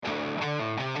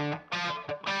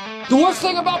The worst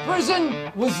thing about prison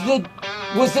was the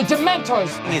Dementors.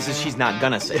 The thing is she's not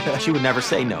gonna say that. She would never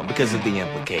say no because of the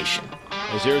implication.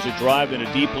 As there's a drive in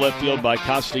a deep left field by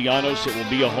Castellanos, it will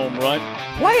be a home run.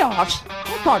 Playoffs?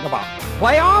 Don't talk about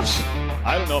playoffs.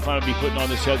 I don't know if I'm going to be putting on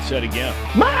this headset again.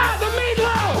 Ma, the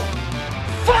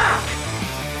meatloaf! Fuck!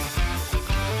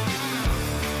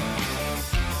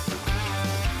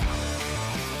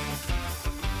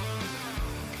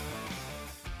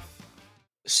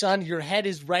 Son, your head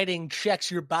is writing checks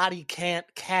your body can't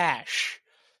cash.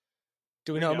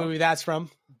 Do we know what movie that's from?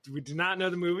 We do not know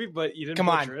the movie, but you didn't Come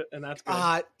butcher on. it, and that's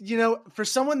good. For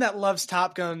someone that loves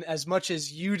Top Gun as much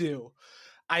as you do,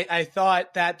 I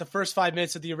thought that the first 5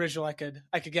 minutes of the original I could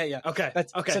get you. Okay.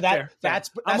 So fair. that's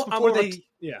I'm before over they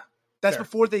fair.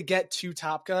 before they get to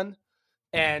Top Gun,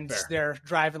 and Fair. they're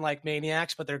driving like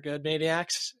maniacs, but they're good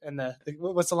maniacs. And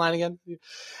what's the line again?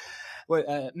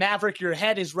 Maverick, your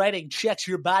head is writing checks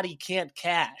your body can't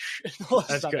cash.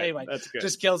 That's good. Anyway, That's good.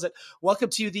 just kills it. Welcome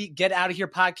to the Get Out of Here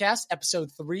podcast, episode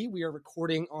 3. We are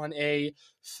recording on a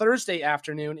Thursday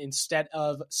afternoon instead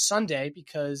of Sunday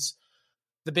because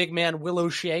the big man Will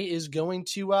O'Shea is going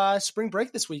to spring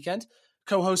break this weekend,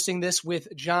 co-hosting this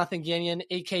with Jonathan Gagnon,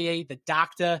 a.k.a. the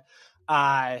Doctor.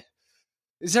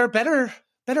 Is there a better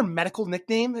medical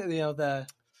nickname? The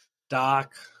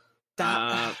Doc.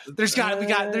 There's got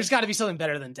to be something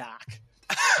better than Doc.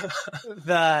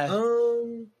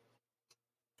 The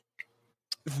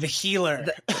healer.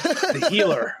 The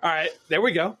healer. All right, there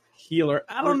we go. Healer.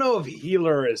 I don't know if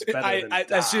healer is better than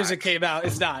Doc. As soon as it came out,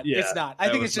 it's not. Yeah, it's not. I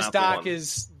think it's just not the Doc one.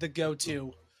 is the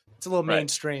go-to. It's a little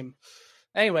mainstream.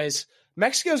 Anyways,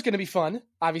 Mexico's going to be fun.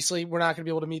 Obviously, we're not going to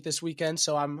be able to meet this weekend,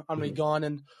 so I'm going to be gone,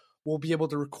 and we'll be able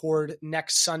to record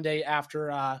next Sunday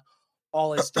after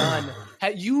all is done.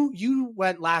 You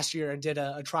went last year and did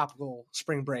a tropical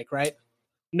spring break, right?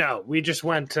 No, we just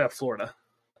went to Florida.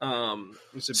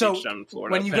 It's a beach down in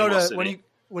Florida. When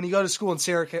you go to school in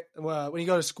Syracuse,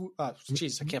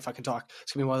 I can't fucking talk.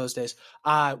 It's gonna be one of those days.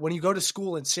 When you go to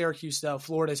school in Syracuse, though,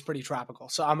 Florida is pretty tropical.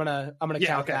 So I'm gonna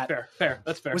count that. Fair.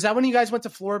 That's fair. Was that when you guys went to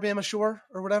Floribama Shore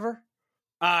or whatever?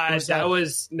 That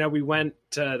was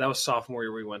sophomore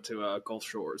year. We went to Gulf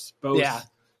Shores. Both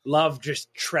love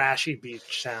just trashy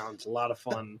beach sounds. A lot of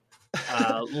fun.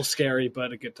 A little scary,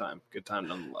 but a good time. Good time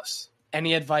nonetheless.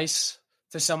 Any advice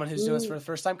to someone who's doing this for the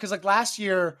first time? Because like last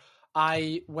year,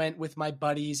 I went with my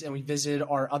buddies and we visited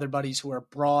our other buddies who are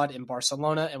abroad in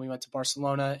Barcelona, and we went to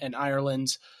Barcelona and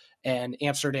Ireland and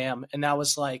Amsterdam. And that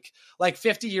was like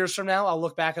 50 years from now, I'll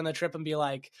look back on the trip and be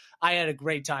like, I had a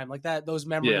great time. Like that, those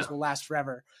memories will last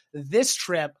forever. This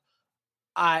trip,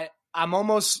 I'm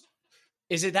almost,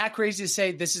 is it that crazy to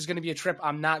say this is going to be a trip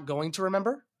I'm not going to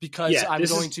remember because I'm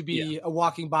going to be a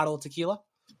walking bottle of tequila?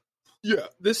 Yeah,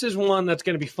 this is one that's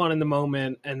going to be fun in the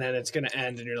moment, and then it's going to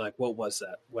end, and you're like, what was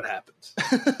that? What happened?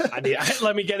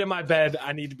 Let me get in my bed.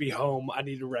 I need to be home. I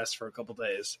need to rest for a couple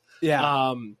days.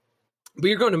 Yeah. But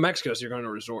you're going to Mexico, so you're going to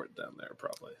resort down there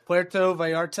probably. Puerto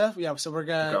Vallarta. Yeah, so we're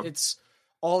going to, it's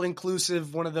all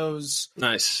inclusive, one of those.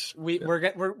 Nice. We're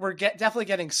definitely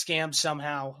getting scammed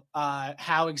somehow.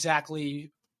 How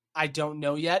exactly, I don't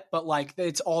know yet, but like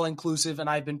it's all inclusive, and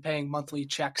I've been paying monthly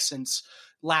checks since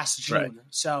last June. Right.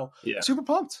 So super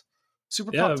pumped.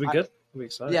 Super pumped. pumped. That'd be good. I'll be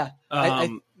excited. Yeah.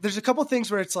 There's a couple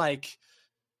things where it's like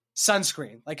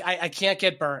sunscreen. Like I can't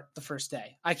get burnt the first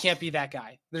day. I can't be that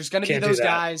guy. There's going to be those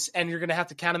guys, and you're going to have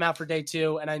to count them out for day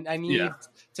 2. And I need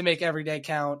to make every day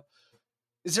count.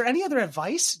 Is there any other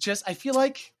advice? Just, I feel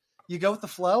like you go with the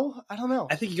flow. I don't know.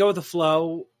 I think you go with the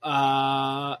flow.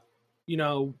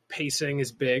 Pacing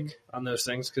is big on those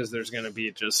things because there's going to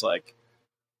be just like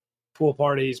pool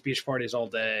parties, beach parties all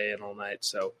day and all night.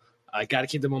 So I got to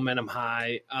keep the momentum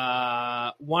high.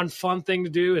 One fun thing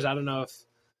to do is, I don't know if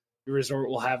your resort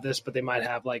will have this, but they might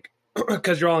have like,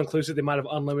 because you're all inclusive, they might have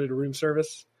unlimited room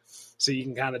service. So you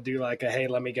can kind of do like hey,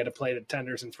 let me get a plate of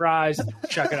tenders and fries,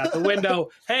 chuck it out the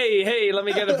window. Hey, let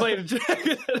me get a plate of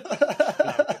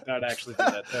Don't actually do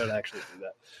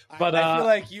that. But I feel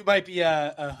like you might be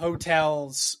a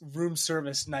hotel's room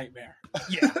service nightmare.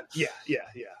 Yeah.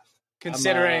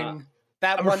 Considering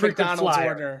that one McDonald's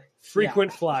order.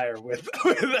 Frequent flyer with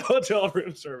hotel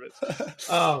room service.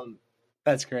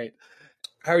 That's great.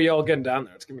 How are you all getting down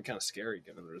there? It's going to be kind of scary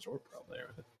getting to the resort probably.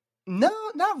 Right?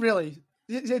 No, not really.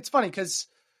 It's funny because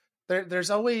there's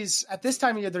always, at this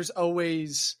time of year, there's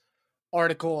always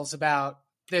articles about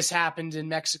this happened in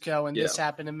Mexico and this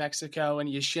happened in Mexico and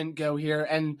you shouldn't go here.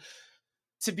 And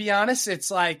to be honest,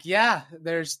 it's like,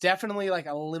 there's definitely like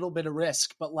a little bit of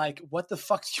risk, but like, what the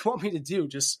fuck do you want me to do?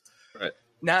 Just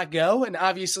not go, and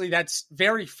obviously that's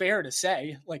very fair to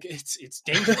say. Like it's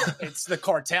dangerous. It's the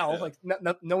cartel. Like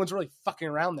no one's really fucking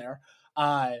around there.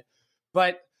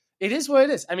 But it is what it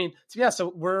is. I mean, to be honest,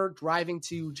 so we're driving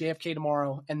to JFK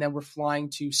tomorrow, and then we're flying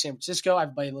to San Francisco.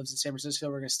 Everybody lives in San Francisco.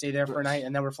 We're going to stay there for a night,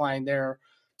 and then we're flying there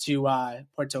to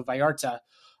Puerto Vallarta.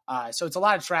 So it's a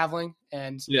lot of traveling,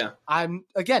 and I'm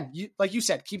again, like you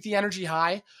said, keep the energy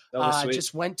high.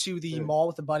 Just went to the mall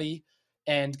with a buddy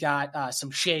and got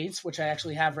some shades, which I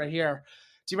actually have right here.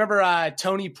 Do you remember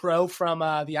Tony Pro from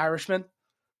The Irishman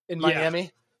in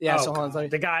Miami? Yeah, so hold on,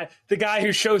 the guy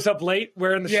who shows up late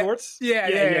wearing the shorts.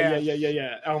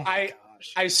 Yeah. Oh my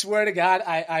gosh! I swear to God,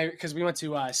 I because we went to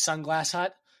Sunglass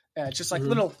Hut, just like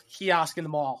little kiosk in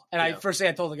the mall, and I first thing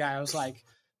I told the guy, I was like,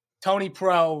 Tony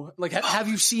Pro, like, have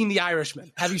you seen The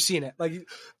Irishman? Have you seen it? Like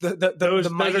those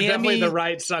Miami, are definitely the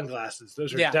right sunglasses.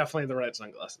 Those are definitely the right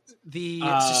sunglasses. The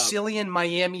Sicilian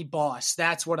Miami boss.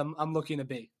 That's what I'm looking to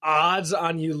be. Odds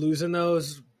on you losing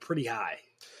those pretty high.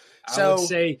 I would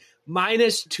say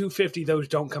minus 250. Those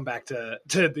don't come back to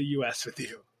the U.S. with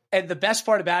you. And the best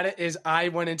part about it is I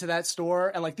went into that store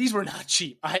and like these were not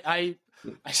cheap. I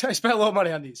spent a lot of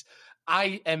money on these.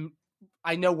 I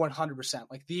know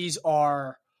 100%. Like these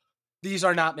are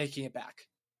not making it back.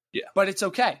 Yeah, but it's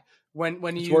okay when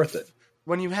it's you worth it.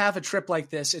 When you have a trip like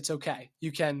this, it's okay.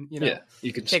 You can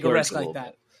you can take a risk like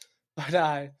that.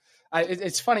 But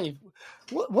it's funny.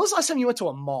 What was the last time you went to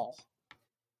a mall?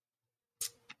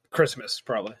 Christmas,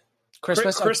 probably.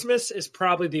 Christmas is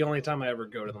probably the only time I ever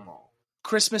go to the mall.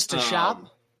 Christmas to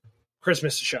shop?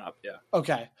 Christmas to shop, yeah.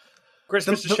 Okay.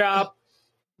 Christmas to shop,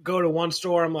 go to one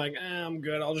store, I'm like, I'm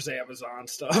good. I'll just Amazon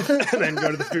stuff and then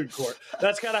go to the food court.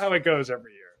 That's kind of how it goes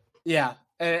every year. Yeah.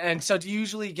 And so do you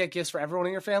usually get gifts for everyone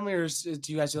in your family or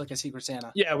do you guys do like a Secret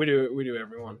Santa? Yeah, we do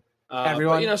everyone.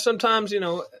 Everyone? But, sometimes,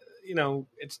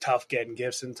 it's tough getting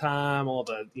gifts in time, all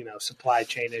the, supply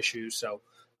chain issues. So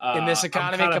in this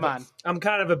economy, come on. I'm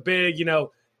kind of a big,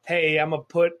 hey, I'm going to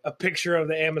put a picture of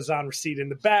the Amazon receipt in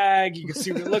the bag. You can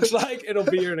see what it looks like. It'll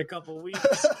be here in a couple of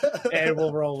weeks, and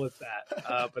we'll roll with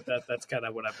that. But that's kind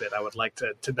of what I've been. I would like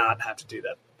to not have to do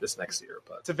that this next year.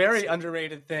 But it's a very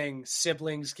underrated thing,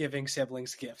 siblings giving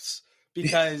siblings gifts.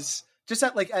 Because just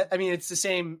that, it's the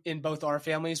same in both our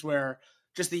families where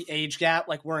just the age gap,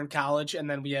 like we're in college, and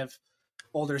then we have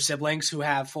older siblings who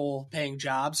have full paying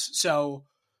jobs. So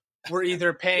we're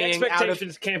either paying the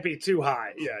expectations can't be too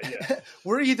high. Yeah.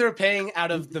 We're either paying out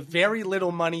of the very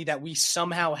little money that we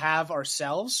somehow have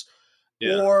ourselves,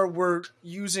 or we're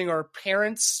using our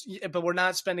parents, but we're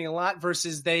not spending a lot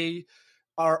versus they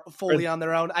are fully on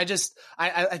their own. I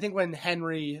think when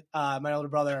Henry, my older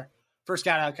brother, first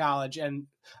got out of college, and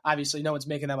obviously no one's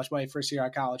making that much money first year out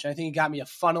of college. I think he got me a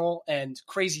funnel and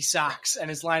crazy socks, and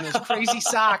his line was crazy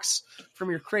socks from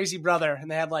your crazy brother.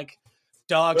 And they had like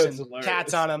dogs and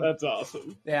cats on them. That's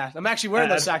awesome. Yeah, I'm actually wearing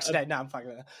those socks today. No, I'm fucking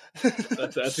with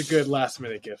that. That's a good last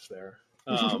minute gift there.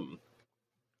 But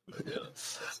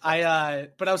I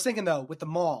was thinking though, with the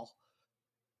mall,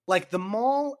 like the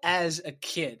mall as a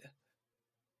kid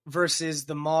versus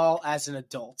the mall as an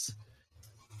adult,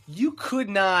 you could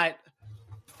not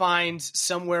find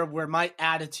somewhere where my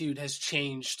attitude has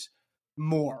changed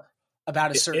more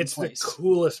about a certain place. It's the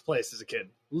coolest place as a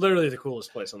kid. Literally the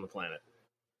coolest place on the planet.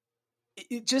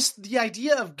 Just the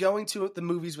idea of going to the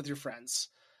movies with your friends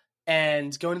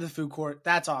and going to the food court,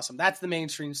 that's awesome. That's the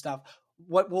mainstream stuff.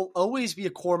 What will always be a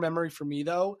core memory for me,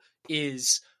 though,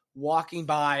 is walking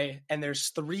by and there's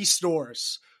 3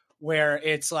 stores where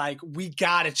it's like, we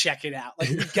got to check it out. Like,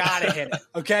 we got to hit it.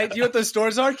 Okay? Do you know what those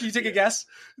stores are? Can you take a guess?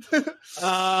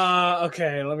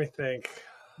 Okay, let me think.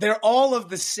 They're all of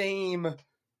the same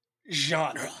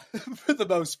genre for the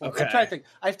most part. Okay. I'm trying to think.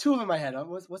 I have 2 of them in my head.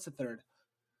 What's the third?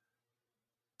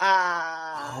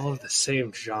 All of the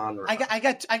same genre. I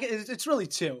got. It's really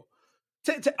 2.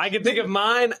 I can think of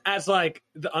mine as like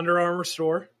the Under Armour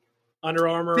store. Under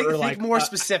Armour, or like think more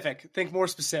specific. Think more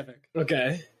specific.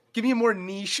 Okay. Give me a more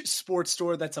niche sports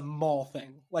store that's a mall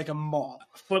thing, like a mall.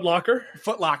 Foot Locker.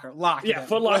 Lock. Yeah,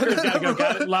 Foot Locker's gotta go.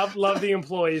 Got it. Love the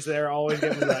employees there. Always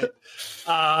get them right.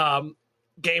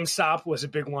 GameStop was a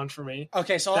big one for me.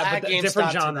 Okay, so I'll add GameStop.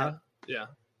 Different genre. Yeah.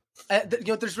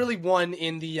 There's really one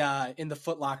in the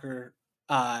Foot Locker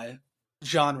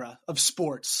genre of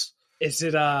sports. Is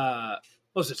it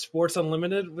was it Sports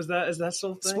Unlimited? Is that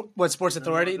still a thing? What, Sports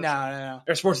Authority? No.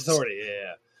 Or Sports Authority,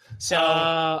 yeah.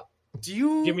 So do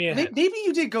you give me a hint. Maybe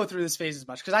you did go through this phase as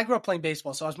much because I grew up playing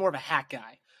baseball, so I was more of a hat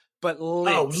guy. But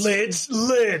lids.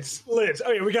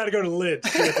 Oh yeah, we got to go to lids.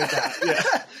 Yeah.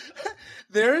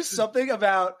 There's something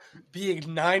about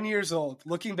being 9 years old,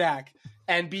 looking back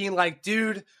and being like,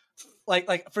 dude,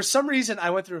 like for some reason I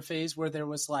went through a phase where there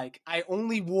was like I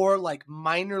only wore like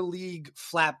minor league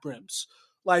flat brims.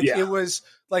 Like it was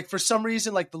like for some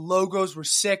reason like the logos were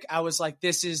sick. I was like,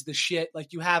 this is the shit.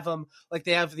 Like you have them like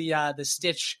they have the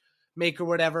Stitch make or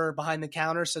whatever behind the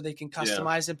counter so they can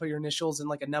customize and put your initials and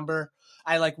like a number.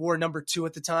 I like wore number 2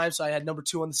 at the time, so I had number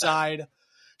 2 on the side.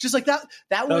 Just like that.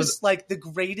 That was like the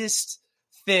greatest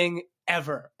thing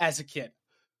ever as a kid.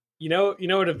 You know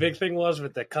what a big thing was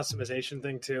with the customization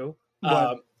thing too?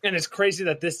 And it's crazy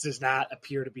that this does not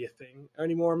appear to be a thing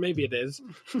anymore. Maybe it is.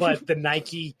 But the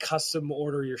Nike custom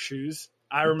order your shoes.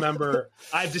 I remember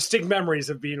I have distinct memories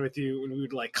of being with you when we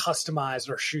would like customize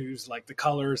our shoes, like the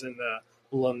colors and the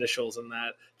little initials and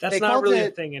that. That's not really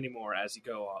a thing anymore as you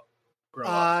grow up.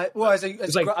 Well, I was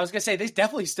going to say, they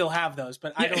definitely still have those,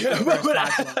 but I don't think they're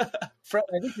as popular.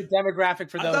 I think the demographic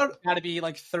for those got to be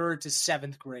like 3rd to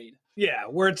 7th grade. Yeah,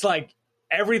 where it's like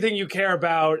everything you care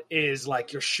about is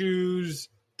like your shoes,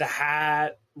 the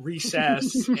hat,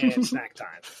 recess, and snack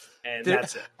time. And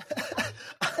that's it.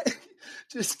 I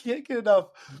just can't get enough.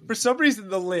 For some reason,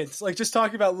 the lids, like just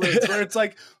talking about lids, where it's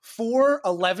like 4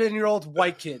 11-year-old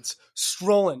white kids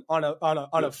strolling on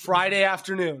a Friday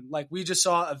afternoon. Like we just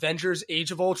saw Avengers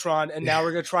Age of Ultron, and now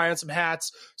we're going to try on some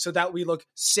hats so that we look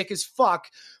sick as fuck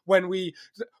when we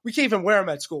can't even wear them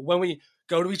at school. When we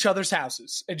go to each other's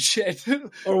houses and shit.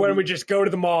 Or when we just go to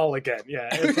the mall again. Yeah,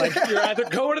 it's like you're either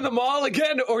going to the mall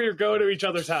again or you're going to each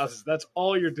other's houses. That's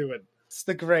all you're doing. It's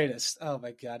the greatest. Oh,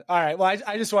 my God. All right. Well,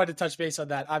 I just wanted to touch base on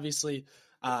that. Obviously,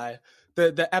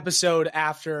 the episode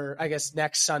after, I guess,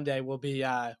 next Sunday will be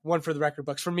one for the record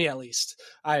books, for me at least.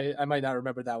 I might not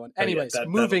remember that one. Anyways,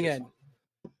 moving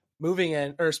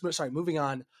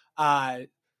on.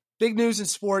 Big news in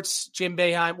sports, Jim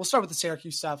Boeheim. We'll start with the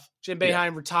Syracuse stuff. Jim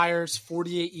Boeheim retires,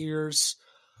 48 years.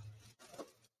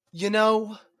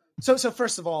 So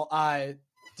first of all,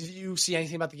 did you see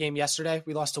anything about the game yesterday?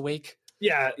 We lost to Wake.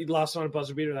 Yeah, he lost on a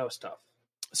buzzer beater. That was tough.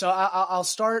 So I'll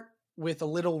start with a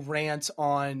little rant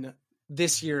on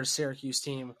this year's Syracuse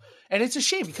team. And it's a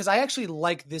shame because I actually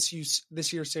like this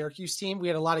year's Syracuse team. We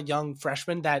had a lot of young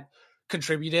freshmen that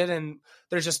contributed, and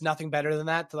there's just nothing better than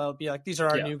that. They'll be like, these are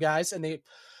our new guys.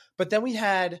 But then we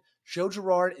had Joe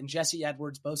Girard and Jesse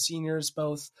Edwards, both seniors,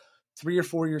 both 3 or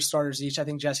 4 year starters each. I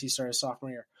think Jesse started sophomore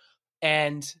year.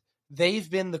 And they've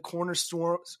been the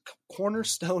cornerstone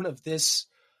of this,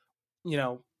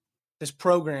 this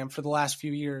program for the last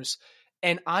few years.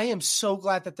 And I am so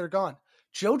glad that they're gone.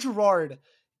 Joe Girard,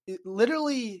 it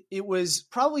was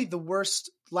probably the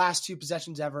worst last 2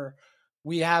 possessions ever.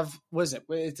 We have,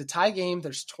 it's a tie game.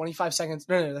 There's 25 seconds.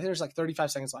 No, I think there's like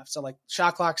 35 seconds left. So like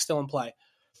shot clock still in play.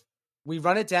 We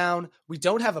run it down. We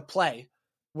don't have a play.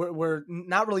 We're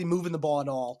not really moving the ball at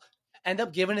all. End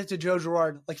up giving it to Joe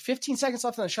Girard. Like 15 seconds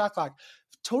left on the shot clock.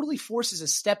 Totally forces a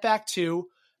step back 2,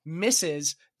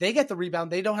 misses. They get the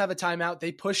rebound. They don't have a timeout.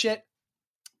 They push it.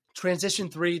 Transition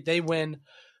 3. They win.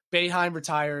 Boeheim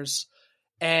retires.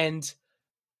 And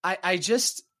I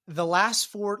just, the last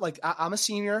 4, like I'm a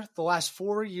senior. The last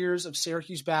 4 years of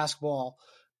Syracuse basketball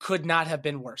could not have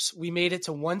been worse. We made it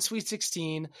to one Sweet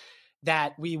 16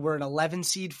 that we were an 11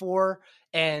 seed for,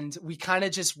 and we kind of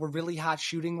just were really hot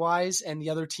shooting wise, and the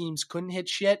other teams couldn't hit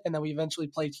shit. And then we eventually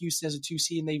played Houston as a 2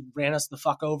 seed, and they ran us the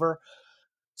fuck over.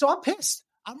 So I'm pissed.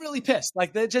 I'm really pissed.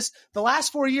 Like the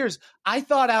last 4 years, I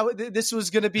thought this was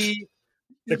going to be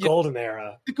the golden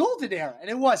era, and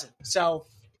it wasn't. So,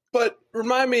 but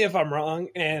remind me if I'm wrong,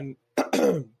 and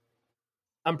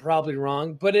I'm probably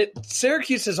wrong, but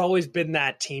Syracuse has always been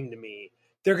that team to me.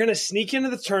 They're going to sneak into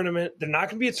the tournament. They're not going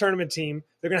to be a tournament team.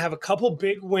 They're going to have a couple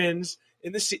big wins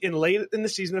late in the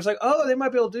season. It's like, oh, they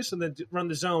might be able to do something, run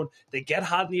the zone. They get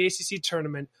hot in the ACC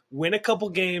tournament, win a couple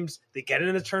games. They get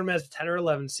into the tournament as a 10 or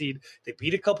 11 seed. They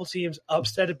beat a couple teams,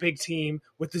 upset a big team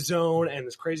with the zone and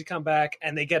this crazy comeback,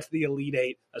 and they get to the Elite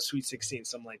Eight, a Sweet 16,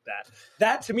 something like that.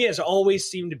 That, to me, has always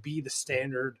seemed to be the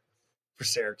standard for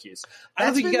Syracuse. I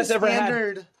don't think you guys ever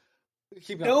had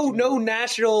no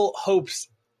national hopes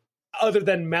other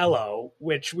than Melo,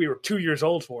 which we were 2 years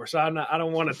old for. So I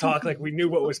don't want to talk like we knew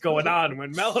what was going on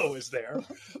when Melo was there.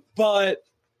 But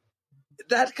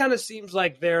that kind of seems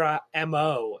like their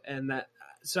MO. And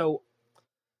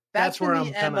that's where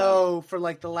I'm kind MO for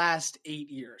like the last 8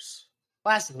 years.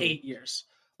 8 years.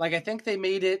 Like I think they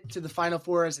made it to the Final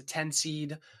Four as a 10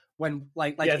 seed when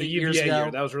like the 8 UVA years ago.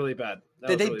 Year. That was really bad.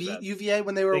 Did they beat UVA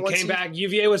when they were 1 seed? They came back.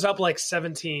 UVA was up like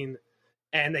 17.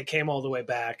 And they came all the way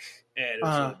back, and it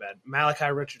was really bad.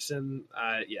 Malachi Richardson,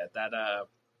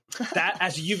 that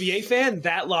as a UVA fan,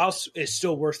 that loss is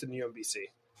still worse than UMBC.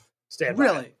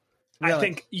 Really? I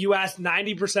think you ask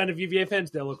 90% of UVA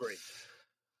fans, they'll agree.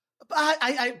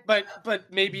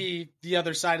 But maybe the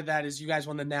other side of that is you guys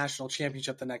won the national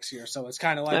championship the next year, so it's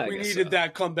kind of like we needed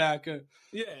that comeback.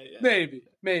 Yeah.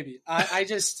 Maybe. I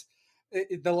just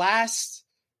the last.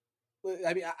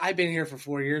 I mean, I've been here for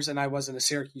 4 years, and I wasn't a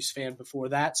Syracuse fan before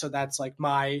that, so that's like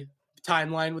my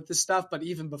timeline with this stuff. But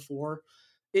even before,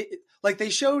 like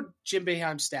they showed Jim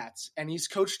Boeheim's stats, and he's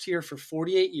coached here for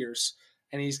 48 years,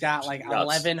 and he's got like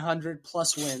 1,100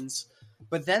 plus wins.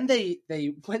 But then they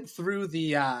went through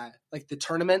the like the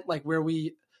tournament, like where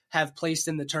we have placed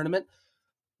in the tournament.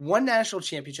 One national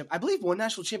championship, I believe, one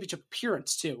national championship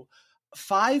appearance too.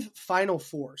 5 Final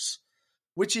Fours.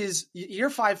 Which is your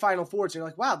 5 Final Fours. You're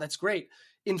like, wow, that's great.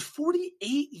 In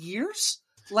 48 years,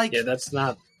 like that's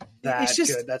not that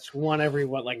good. That's one every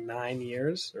 9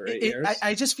 years or 8 years.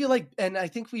 I just feel like, and I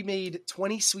think we made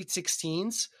 20 Sweet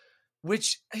 16s,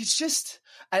 which is just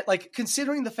like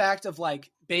considering the fact of like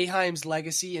Boeheim's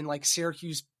legacy and like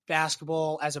Syracuse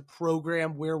basketball as a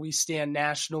program where we stand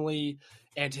nationally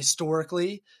and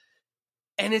historically.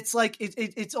 And it's like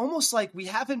it's almost like we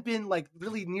haven't been like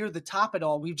really near the top at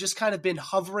all. We've just kind of been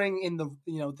hovering in the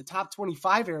the top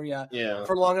 25 area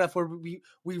for long enough where we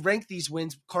rank these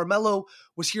wins. Carmelo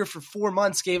was here for 4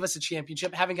 months, gave us a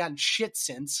championship, haven't gotten shit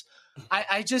since.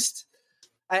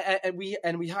 We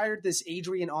hired this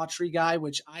Adrian Autry guy,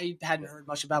 which I hadn't heard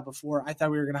much about before. I thought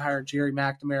we were going to hire Jerry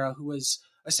McNamara, who was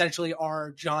essentially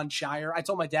our John Shire. I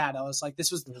told my dad, I was like,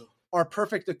 this was our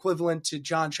perfect equivalent to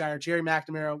John Shire. Jerry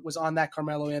McNamara was on that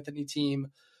Carmelo Anthony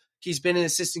team. He's been an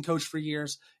assistant coach for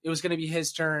years. It was going to be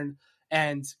his turn,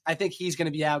 and I think he's going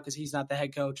to be out because he's not the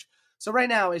head coach. So right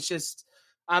now, it's just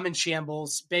I'm in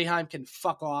shambles. Boeheim can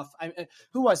fuck off.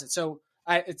 Who was it? So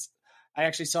I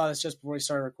actually saw this just before we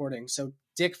started recording. So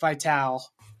Dick Vitale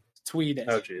tweeted.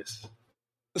 Oh, jeez.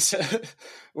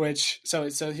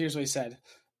 So here's what he said.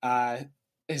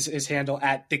 His handle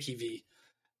at Dickie V.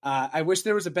 I wish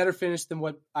there was a better finish than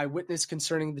what I witnessed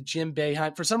concerning the Jim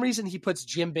Boeheim. For some reason, he puts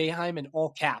Jim Boeheim in all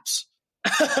caps.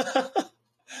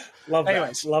 Love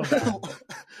that.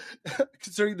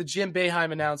 Concerning the Jim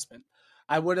Boeheim announcement,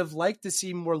 I would have liked to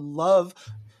see more love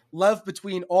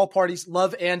between all parties,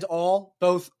 love and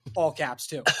both all caps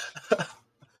too,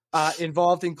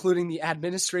 involved, including the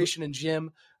administration and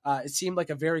Jim. It seemed like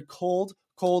a very cold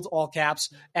all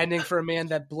caps ending for a man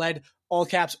that bled all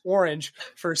caps orange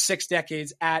for 6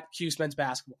 decades at Cuse men's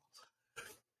basketball.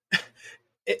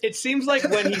 It seems like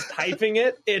when he's typing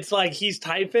it's like he's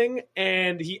typing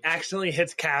and he accidentally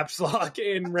hits caps lock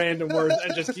in random words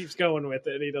and just keeps going with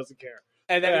it. And he doesn't care.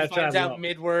 And then he finds out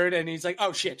mid-word and he's like,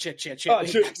 oh, shit. Oh,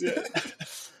 shit. Yeah.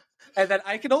 And then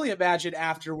I can only imagine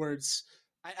afterwards.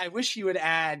 I wish you would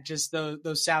add just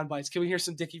those sound bites. Can we hear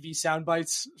some Dickie V sound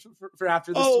bites for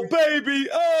after this? Oh, baby.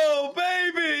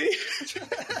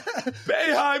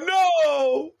 Boeheim,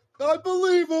 no.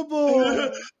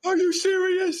 Unbelievable. Are you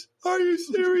serious?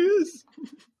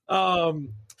 Well,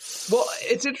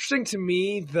 it's interesting to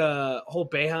me, the whole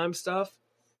Boeheim stuff,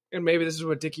 and maybe this is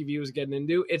what Dickie V was getting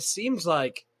into. It seems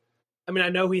like, I mean, I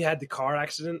know he had the car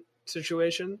accident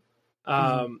situation,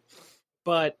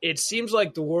 but it seems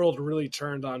like the world really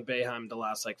turned on Boeheim the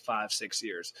last 5-6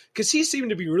 years because he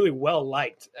seemed to be really well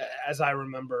liked, as I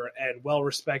remember, and well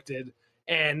respected.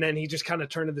 And then he just kind of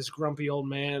turned to this grumpy old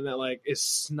man that is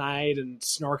snide and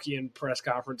snarky in press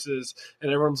conferences,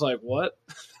 and everyone's like, "What?"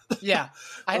 Yeah,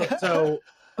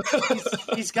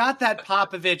 he's got that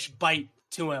Popovich bite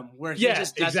to him where he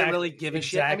just doesn't really give a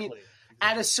shit. I mean,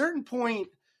 at a certain point,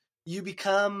 you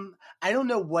become, I don't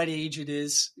know what age it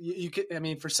is. You could, I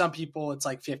mean, for some people it's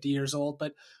 50 years old,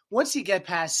 but once you get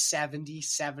past 70,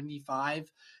 75,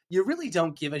 you really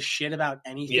don't give a shit about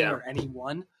anything or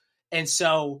anyone. And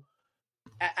so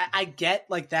I get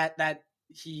that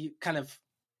he kind of,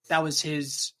 that was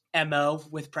his MO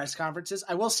with press conferences.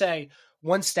 I will say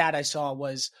one stat I saw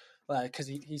was, cause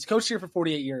he's coached here for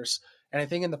 48 years. And I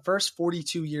think in the first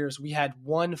 42 years, we had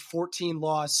one 14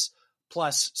 loss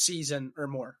plus season or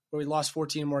more, where we lost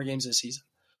 14 or more games this season.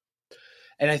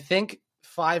 And I think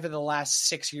 5 of the last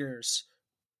 6 years,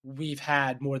 we've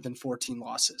had more than 14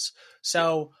 losses.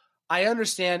 So I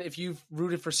understand if you've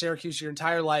rooted for Syracuse your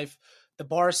entire life, the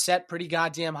bar is set pretty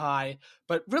goddamn high,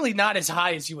 but really not as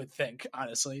high as you would think,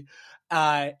 honestly.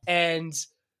 And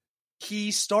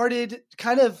he started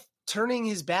kind of turning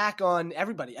his back on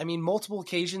everybody. I mean, multiple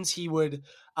occasions he would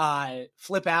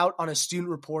flip out on a student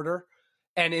reporter.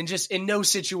 And in no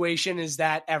situation is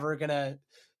that ever gonna,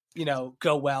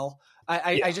 go well.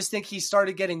 I just think he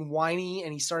started getting whiny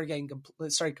and he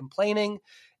started complaining,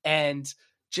 and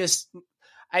just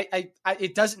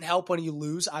it doesn't help when you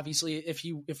lose. Obviously, if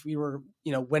we were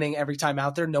winning every time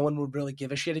out there, no one would really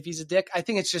give a shit if he's a dick. I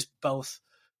think it's just both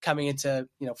coming into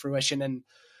fruition. And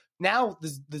now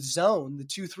the zone, the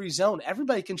 2-3 zone,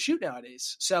 everybody can shoot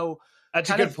nowadays. So that's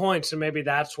a good point. So maybe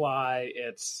that's why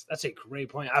that's a great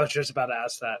point. I was just about to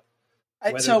ask that,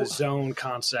 whether the zone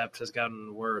concept has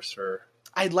gotten worse or.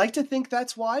 I'd like to think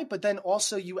that's why, but then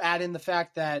also you add in the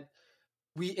fact that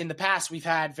in the past we've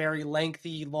had very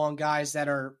lengthy, long guys that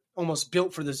are almost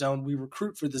built for the zone. We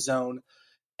recruit for the zone.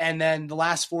 And then the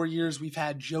last 4 years we've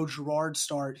had Joe Girard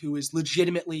start, who is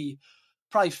legitimately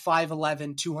probably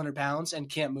 5'11", 200 pounds and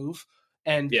can't move.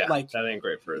 And that ain't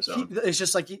great for his zone. It's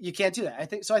just like you can't do that. I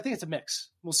think it's a mix.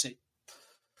 We'll see.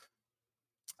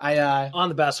 On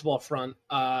the basketball front,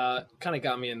 kind of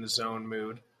got me in the zone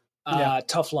mood.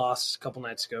 Tough loss a couple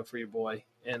nights ago for you, boy,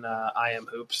 in IM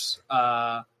Hoops.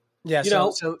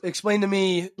 So explain to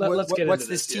me what's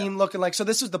this team looking like. So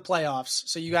this is the playoffs.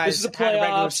 So you guys had a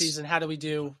regular season. How do we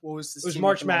do? What was this? It was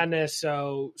March Madness.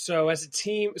 Like? So as a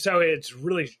team, it's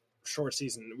really short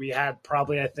season. We had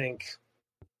probably I think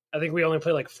we only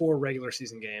played like 4 regular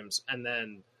season games, and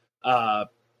then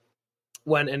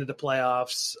went into the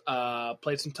playoffs.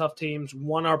 Played some tough teams.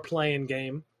 Won our play-in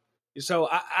game. So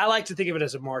I like to think of it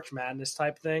as a March Madness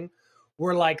type thing.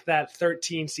 We're like that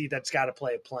 13 seed that's got to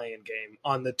play a play-in game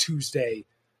on the Tuesday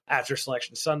after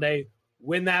Selection Sunday.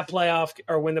 Win that playoff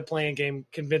or win the play-in game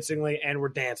convincingly, and we're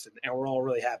dancing, and we're all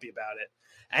really happy about it.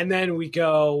 And then we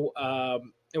go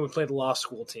and we play the law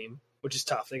school team, which is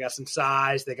tough. They got some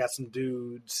size. They got some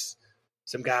dudes,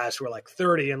 some guys who are like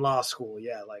 30 in law school.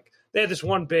 Yeah, like they had this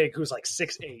one big who's like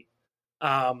 6'8".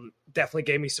 Definitely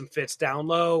gave me some fits down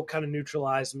low, kind of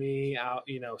neutralized me out,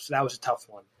 so that was a tough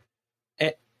one.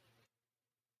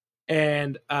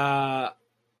 And I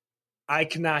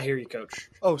cannot hear you, Coach.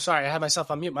 Oh, sorry. I had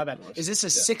myself on mute. My bad. Is this a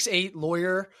 6'8"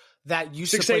 lawyer that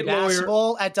used to play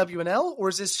basketball at WNL, or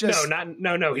is this just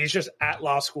No. He's just at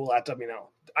law school at WNL.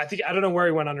 I don't know where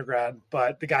he went undergrad,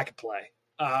 but the guy could play.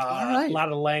 All right. A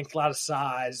lot of length, a lot of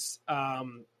size.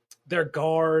 Their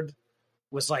guard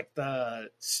was like the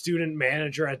student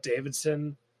manager at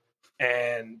Davidson,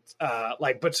 and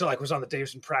was on the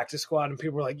Davidson practice squad, and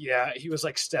people were like, yeah, he was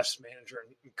like Steph's manager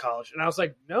in college. And I was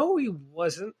like, no, he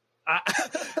wasn't.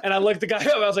 And I looked the guy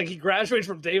up. I was like, he graduated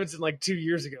from Davidson like 2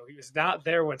 years ago. He was not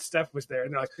there when Steph was there.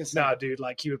 And they're like, nah, dude,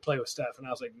 like he would play with Steph. And I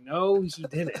was like, no, he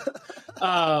didn't.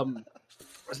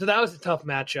 So that was a tough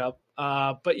matchup.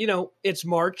 But it's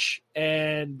March,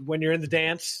 and when you're in the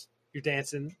dance, you're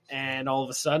dancing, and all of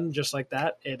a sudden, just like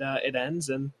that, it ends,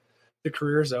 and the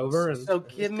career's over. And so,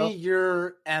 give me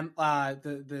your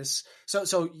this.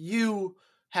 So you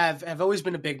have always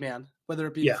been a big man, whether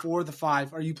it be the 4 or the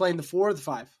 5. Are you playing the 4 or the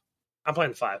 5? I'm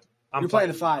playing the 5. You're playing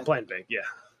the 5. I'm playing big, yeah.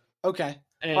 Okay,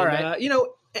 and, all right.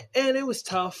 And it was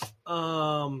tough,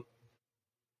 because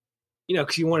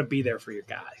you want to be there for your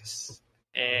guys,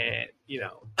 and you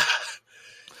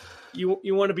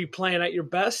want to be playing at your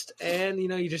best, and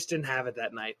you just didn't have it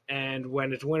that night. And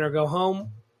when it's win or go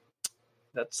home,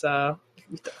 that's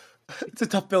it's a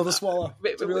tough pill to swallow.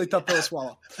 It's a really tough pill to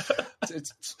swallow.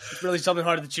 It's really something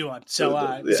harder to chew on.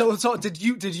 So did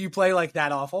you play like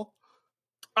that awful?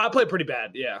 I played pretty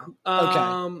bad. Yeah.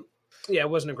 Okay. Yeah, it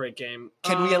wasn't a great game.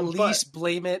 Can we at least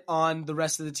blame it on the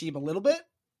rest of the team a little bit?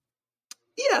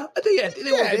 Yeah, I think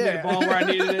they won't give me the ball where I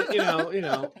needed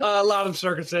it. A lot of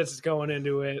circumstances going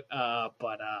into it,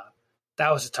 but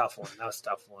that was a tough one.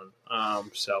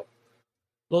 So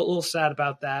a little sad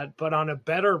about that. But on a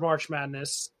better March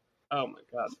Madness, oh my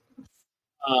god.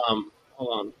 Hold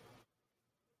on.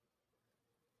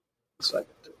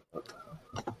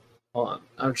 Hold on.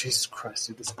 Oh Jesus Christ,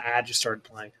 dude! This ad just started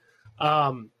playing.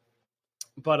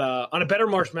 But on a better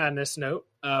March Madness note,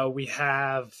 we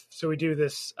do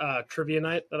this trivia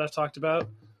night that I've talked about.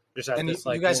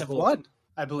 You guys have won,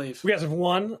 I believe. You guys have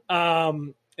won.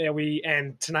 And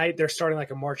tonight they're starting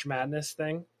like a March Madness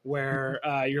thing where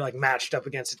you're like matched up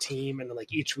against a team, and then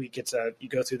like each week you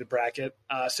go through the bracket.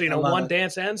 One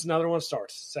dance ends, another one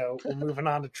starts. So we're moving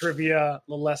on to trivia, a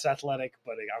little less athletic,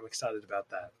 but I'm excited about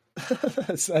that.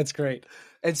 That's great.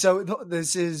 And so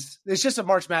it's just a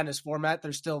March Madness format.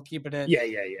 They're still keeping it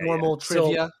normal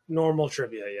trivia. Still normal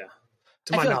trivia, yeah.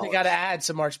 I feel like they got to add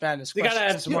some March Madness. They got to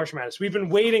add some March Madness. We've been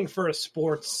waiting for a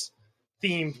sports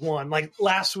themed one. Like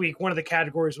last week, one of the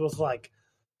categories was like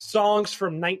songs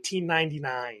from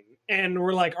 1999, and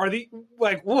we're like,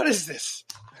 what is this?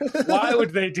 Why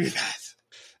would they do that?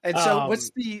 And so,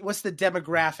 what's the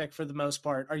demographic for the most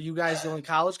part? Are you guys the only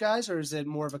college guys, or is it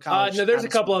more of a college? No, there's a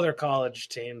couple other college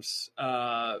teams,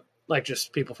 like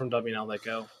just people from WNL that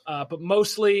go, but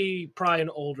mostly probably an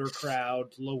older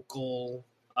crowd, local.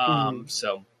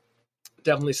 So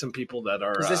definitely some people that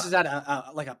are. 'Cause this is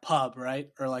at like a pub, right?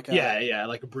 Or like a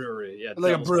like a brewery. Yeah, like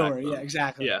a Devil's brewery. Backbone. Yeah,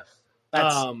 exactly. Yeah.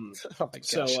 That's oh my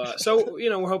gosh. So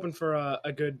we're hoping for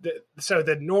a good. So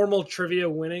the normal trivia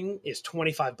winning is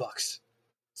 $25.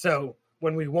 So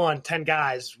when we won 10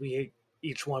 guys, we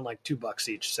each won like $2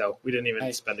 each. So we didn't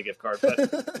even spend a gift card.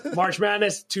 But March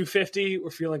Madness $250.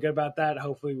 We're feeling good about that.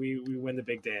 Hopefully we win the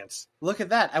big dance. Look at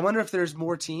that. I wonder if there's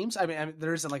more teams. I mean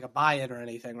there isn't like a buy-in or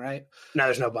anything, right? No,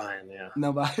 there's no buy-in. Yeah,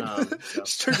 no buy-in. So.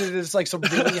 Just turned it into like some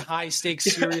really high stakes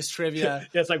serious trivia.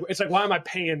 Yeah, it's like why am I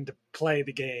paying to play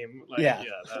the game? Like, that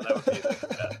would be it.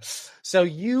 Yeah. So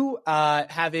you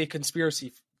have a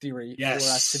conspiracy theory for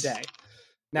us today.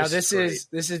 Now this is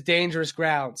dangerous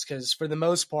grounds because for the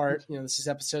most part, this is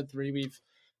episode 3. We've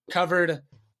covered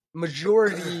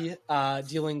majority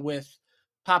dealing with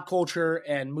pop culture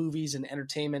and movies and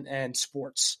entertainment and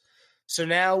sports. So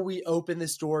now we open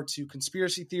this door to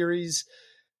conspiracy theories.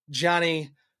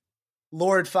 Johnny,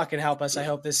 Lord fucking help us. I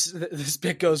hope this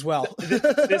bit goes well.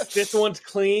 This one's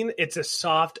clean. It's a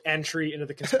soft entry into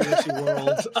the conspiracy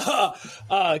world.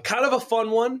 Kind of a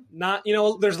fun one. Not,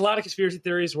 there's a lot of conspiracy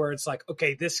theories where it's like,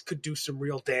 okay, this could do some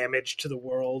real damage to the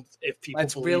world if people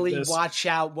Let's believe really this. Watch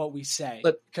out what we say.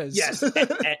 Yes,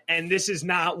 and this is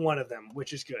not one of them,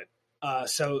 which is good.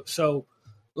 So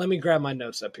let me grab my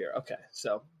notes up here. Okay,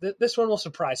 so this one will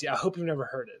surprise you. I hope you've never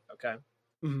heard it. Okay,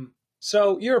 mm-hmm.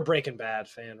 So you're a Breaking Bad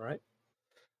fan, right?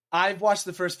 I've watched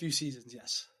the first few seasons,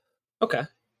 yes. Okay.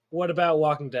 What about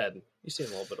Walking Dead? You've seen a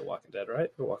little bit of Walking Dead, right?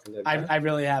 Or Walking Dead. I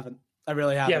really haven't. You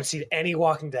haven't seen any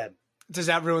Walking Dead. Does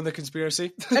that ruin the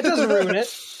conspiracy? It doesn't ruin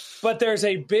it. But there's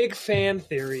a big fan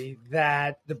theory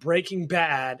that the Breaking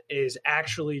Bad is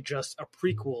actually just a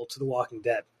prequel to The Walking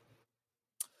Dead,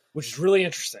 which is really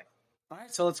interesting. All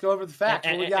right, so let's go over the facts.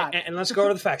 What we got? And let's go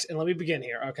over the facts. And let me begin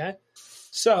here, okay?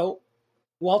 So,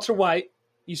 Walter White,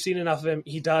 you've seen enough of him.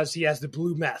 He has the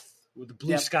blue meth, with the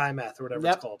blue sky meth, or whatever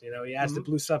it's called. He has the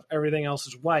blue stuff. Everything else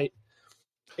is white.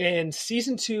 In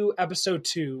season 2, episode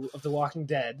 2 of The Walking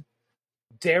Dead,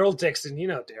 Daryl Dixon,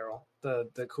 Daryl,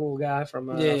 the cool guy from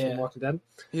Walking Dead.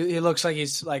 He looks like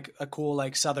he's like a cool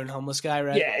Southern homeless guy,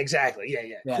 right? Yeah, exactly.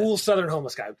 Yeah. Cool Southern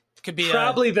homeless guy. Could be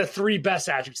probably the 3 best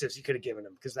adjectives you could have given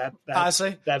him because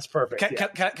honestly, that's perfect.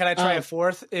 Can I try a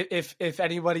fourth? If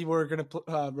anybody were going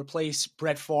to replace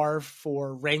Brett Favre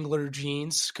for Wrangler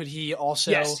jeans, could he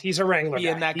also? Yes, he's a Wrangler be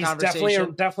guy. In that he's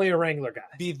conversation. Definitely a Wrangler guy.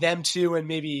 Be them two, and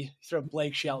maybe throw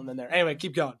Blake Shelton in there. Anyway,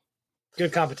 keep going.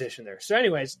 Good competition there. So,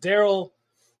 anyways, Daryl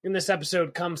in this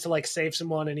episode comes to save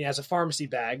someone, and he has a pharmacy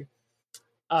bag.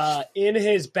 In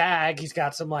his bag, he's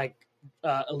got some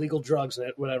illegal drugs in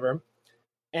it, whatever.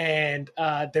 And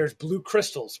there's blue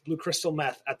crystal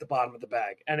meth at the bottom of the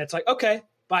bag. And it's like, okay,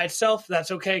 by itself, that's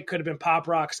okay. Could have been Pop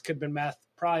Rocks, could have been meth,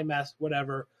 probably meth,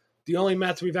 whatever. The only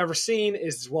meth we've ever seen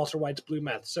is Walter White's blue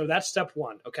meth. So that's step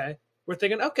 1, okay? We're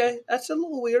thinking, okay, that's a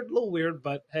little weird,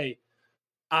 but hey,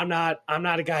 I'm not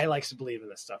a guy who likes to believe in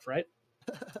this stuff, right?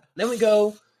 Then we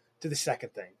go to the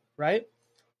second thing, right?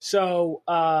 So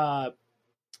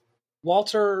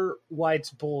Walter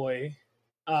White's boy,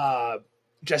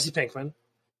 Jesse Pinkman,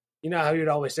 you know how he would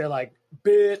always say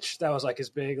bitch? That was his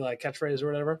big catchphrase or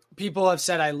whatever. People have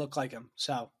said I look like him,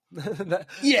 so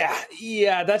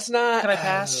yeah, that's not. Can I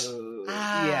pass?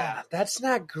 Yeah, that's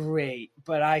not great,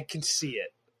 but I can see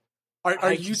it.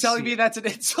 Are you telling me that's an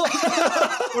insult?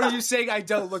 Or are you saying I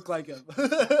don't look like him? Wait,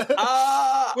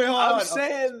 hold on.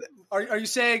 Saying. Are you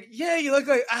saying, yeah, you look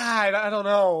like, I don't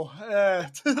know.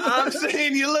 I'm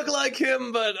saying you look like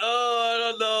him, but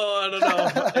I don't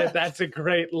know. That's a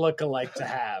great look-alike to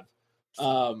have.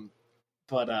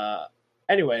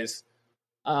 Anyways,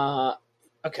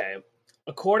 okay.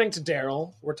 According to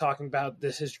Daryl, we're talking about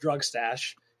his drug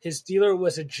stash. His dealer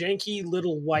was a janky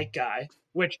little white guy,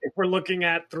 which if we're looking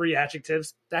at 3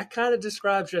 adjectives, that kind of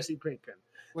describes Jesse Pinkman.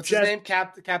 What's his name?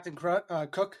 Captain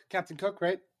Cook? Captain Cook,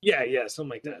 right? Yeah, something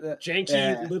like that.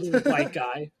 Janky little white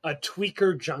guy, a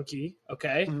tweaker junkie,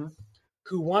 okay,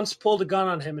 who once pulled a gun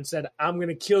on him and said, "I'm going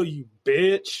to kill you,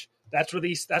 bitch." That's what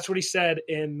he said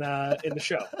in the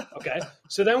show. Okay,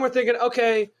 so then we're thinking,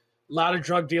 okay, a lot of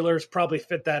drug dealers probably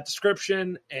fit that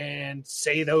description and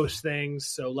say those things.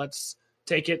 So let's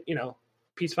take it,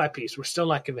 piece by piece. We're still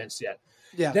not convinced yet.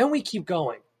 Yeah. Then we keep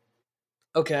going.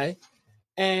 Okay,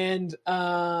 and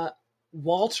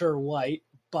Walter White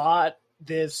bought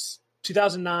this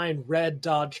 2009 red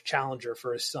Dodge Challenger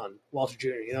for his son, Walter Jr.,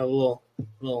 the little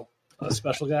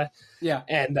special guy. Yeah.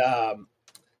 And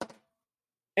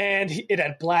it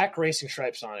had black racing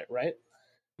stripes on it, right?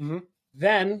 Mm-hmm.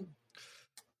 Then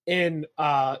in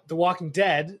The Walking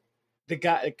Dead, the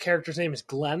character's name is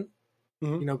Glenn.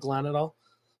 Mm-hmm. You know Glenn at all?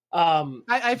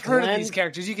 I've heard of Glenn- these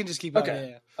characters. You can just keep going. Okay.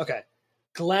 Yeah. Okay.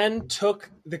 Glenn took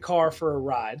the car for a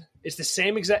ride. It's the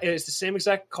same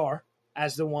exact car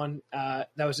as the one that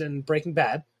was in Breaking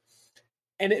Bad.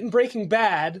 And in Breaking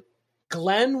Bad,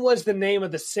 Glenn was the name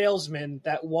of the salesman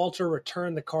that Walter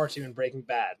returned the car to in Breaking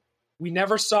Bad. We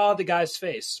never saw the guy's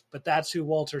face, but that's who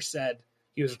Walter said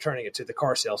he was returning it to. The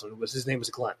car salesman his name was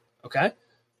Glenn. Okay.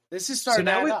 This is starting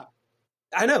to add up.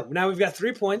 I know. Now we've got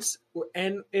 3 points,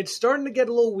 and it's starting to get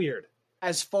a little weird.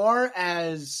 As far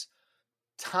as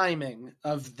timing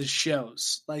of the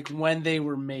shows, like when they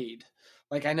were made,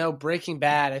 like I know Breaking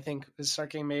Bad, I think was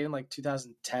started getting made in like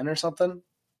 2010 or something.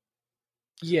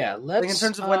 Yeah, let's. Like in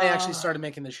terms of when they actually started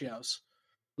making the shows.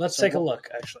 Let's take a look.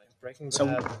 Actually, Breaking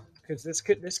Bad, because this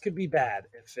could be bad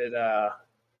if it.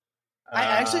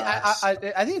 I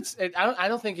think it's. I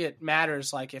don't think it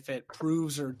matters like if it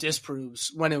proves or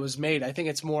disproves when it was made. I think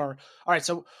it's more. All right,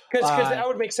 so because that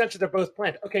would make sense if they're both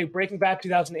planned. Okay, Breaking Bad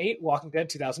 2008, Walking Dead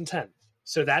 2010.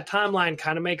 So that timeline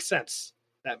kind of makes sense.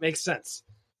 That makes sense.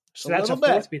 So that's a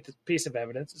fourth piece of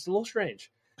evidence. It's a little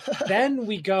strange. Then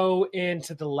we go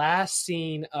into the last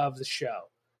scene of the show.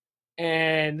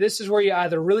 And this is where you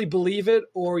either really believe it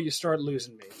or you start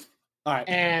losing me. All right.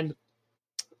 And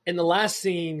in the last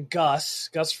scene, Gus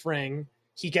Fring,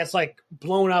 he gets like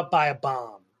blown up by a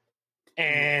bomb.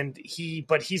 And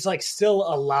he's like still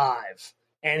alive.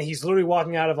 And he's literally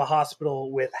walking out of a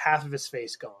hospital with half of his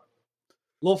face gone.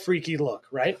 Little freaky look,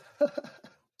 right?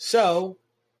 So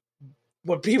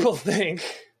what people think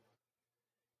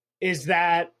is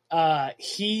that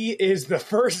he is the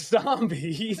first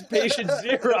zombie. He's patient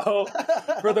 0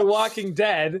 for The Walking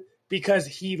Dead because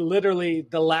he literally,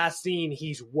 the last scene,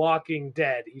 he's walking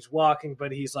dead. He's walking,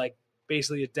 but he's like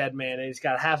basically a dead man, and he's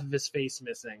got half of his face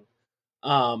missing.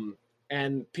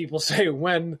 And people say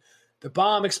when the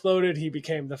bomb exploded, he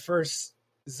became the first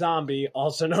zombie,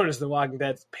 also known as The Walking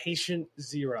Dead's patient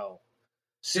 0.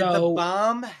 So did the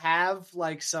bomb have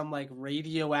like some like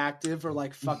radioactive or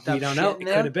like fucked up? We don't shit know. in It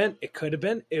there? could have been. It could have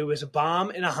been. It was a bomb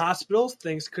in a hospital.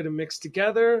 Things could have mixed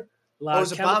together. It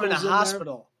was a bomb in a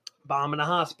hospital. Bomb in a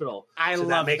hospital. I love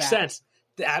that. Makes that. sense.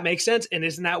 That makes sense. And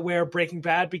isn't that where Breaking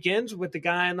Bad begins with the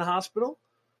guy in the hospital?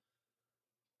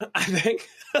 I think.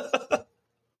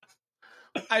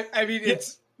 I mean,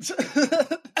 it's.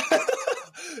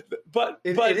 but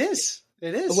it is.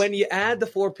 It is. When you add the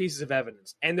 4 pieces of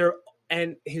evidence,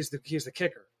 and here's the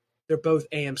kicker: they're both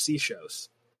AMC shows,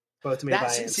 both made by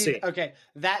AMC. Okay,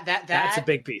 that's a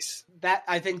big piece.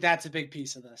 I think that's a big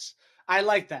piece of this. I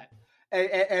like that.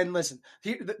 And listen,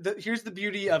 here's the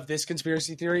beauty of this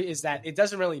conspiracy theory is that it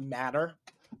doesn't really matter.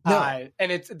 No.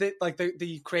 And it's like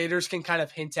the creators can kind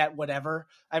of hint at whatever.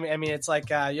 I mean, it's like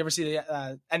you ever see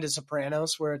the end of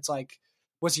Sopranos where it's like,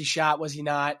 was he shot? Was he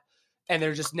not? And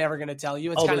they're just never going to tell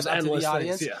you. It's kind of up to the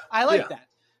audience. Things, yeah. I like that,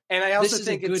 and I also this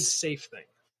think is a good it's safe thing.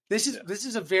 This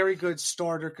is a very good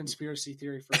starter conspiracy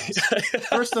theory for us.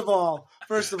 First of all,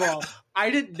 I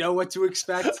didn't know what to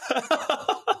expect.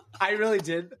 I really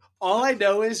did. All I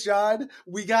know is, John,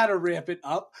 we got to ramp it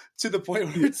up to the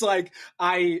point where it's like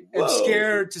I am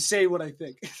scared to say what I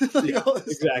think.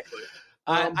 Exactly.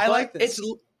 I like this.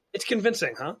 It's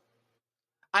convincing, huh?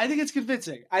 I think it's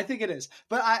convincing. I think it is.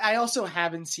 But I also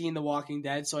haven't seen The Walking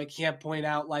Dead, so I can't point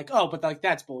out like, oh, but like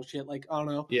that's bullshit. Like, I don't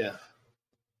know. Yeah.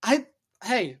 I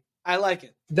like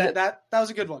it. That was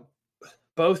a good one.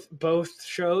 Both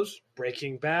shows,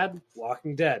 Breaking Bad,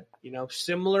 Walking Dead.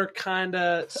 Similar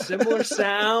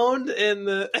sound in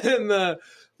the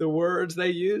words they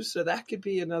use. So that could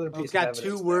be another piece. It's got of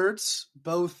evidence 2 words.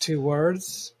 Both 2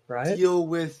 words, right? Deal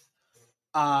with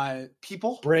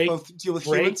people. Both deal with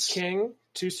humans. Breaking,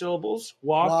 2 syllables.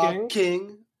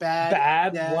 Walking.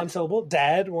 Bad. 1 syllable.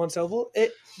 Dead, 1 syllable.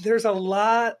 There's a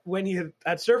lot when you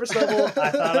at surface level. I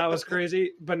thought I was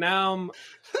crazy, but now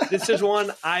this is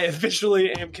one I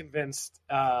officially am convinced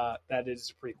that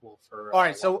is a prequel for. All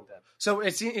right, so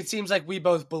it seems like we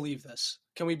both believe this.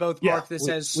 Can we both mark this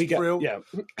as true? Yeah,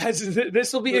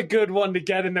 this will be a good one to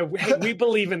get in the. Hey, we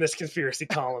believe in this conspiracy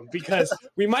column because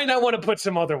we might not want to put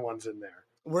some other ones in there.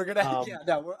 We're gonna,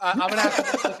 I'm gonna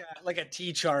have to like a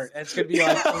T chart. It's gonna be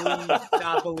like believe,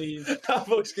 not believe.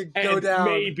 It's gonna go down.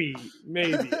 Maybe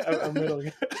a middle.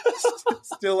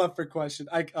 Still up for question.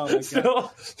 Oh my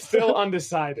God. Still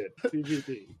undecided.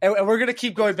 TBD. And we're gonna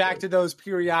keep going back to those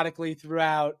periodically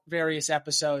throughout various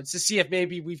episodes to see if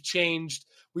maybe we've changed.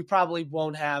 We probably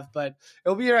won't have, but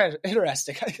it'll be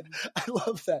interesting. I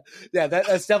love that. Yeah,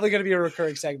 that's definitely gonna be a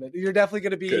recurring segment. You're definitely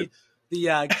gonna be. Good. The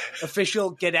official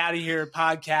Get Out of Here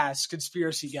podcast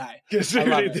conspiracy guy.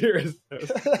 Conspiracy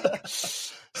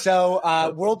theorist.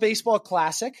 So, World Baseball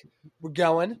Classic, we're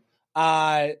going.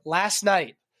 Last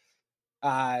night,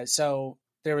 So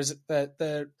there was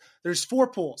there's 4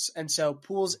 pools, and so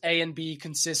pools A and B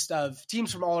consist of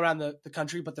teams from all around the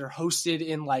country, but they're hosted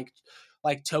in like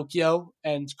Tokyo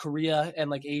and Korea and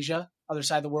like Asia, other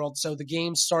side of the world. So the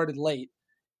game started late.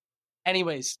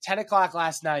 Anyways, 10 o'clock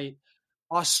last night,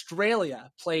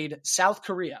 Australia played South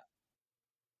Korea.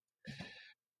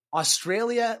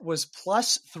 Australia was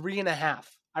plus 3.5.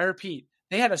 I repeat,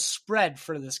 they had a spread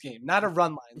for this game, not a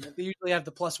run line. They usually have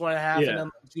the plus 1.5 and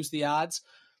then juice the odds.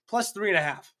 Plus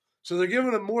 3.5. So they're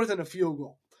giving them more than a field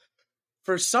goal.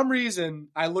 For some reason,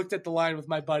 I looked at the line with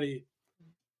my buddy,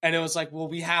 and it was like, well,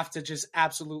 we have to just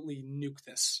absolutely nuke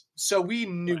this. So we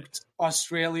nuked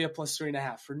Australia plus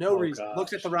 3.5 for no reason. Gosh.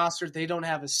 Looked at the roster. They don't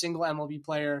have a single MLB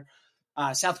player.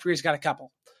 South Korea's got a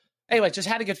couple. Anyway, just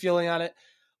had a good feeling on it.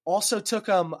 Also took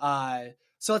them.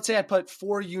 So let's say I put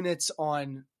 4 units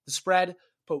on the spread,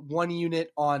 put 1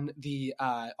 unit on the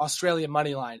Australia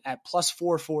money line at plus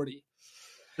 440.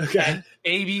 Okay. And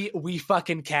baby, we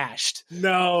fucking cashed.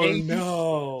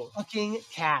 No. Fucking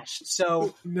cashed.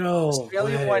 So No.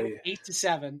 Australia won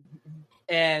 8-7.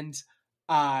 And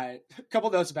a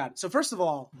couple notes about it. So first of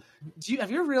all,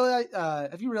 have you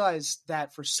realized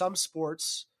that for some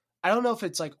sports, I don't know if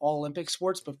it's like all Olympic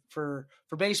sports, but for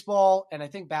baseball and I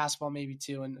think basketball maybe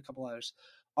too, and a couple others,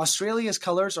 Australia's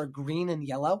colors are green and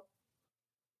yellow.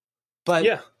 But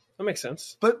yeah, that makes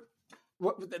sense. But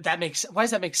why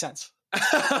does that make sense?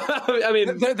 I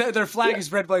mean, their flag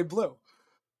is red, white, blue.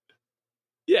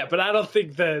 Yeah, but I don't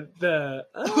think that's a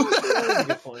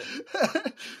good point.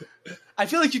 I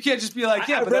feel like you can't just be like,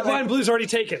 yeah, but red, white, and blue's already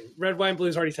taken. Red, white, and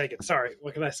blue's already taken. Sorry,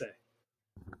 what can I say?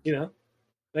 You know,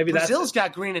 maybe Brazil's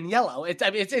got green and yellow.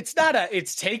 It's not a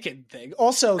it's taken thing.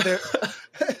 Also, they're.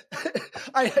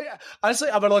 Honestly,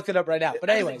 I'm gonna look it up right now. But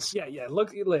anyways, yeah.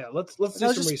 Let's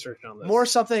do some research on this. More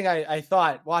something I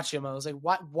thought watching him. I was like,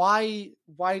 why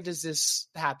does this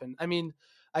happen? I mean,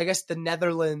 I guess the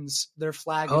Netherlands, their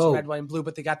flag is red, white, and blue,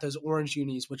 but they got those orange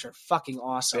unis, which are fucking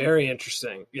awesome. Very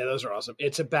interesting. Yeah, those are awesome.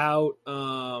 It's about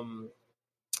in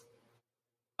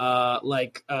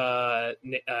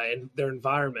their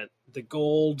environment. The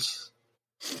gold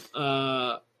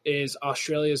is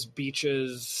Australia's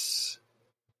beaches.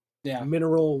 Yeah.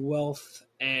 Mineral wealth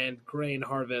and grain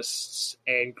harvests,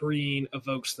 and green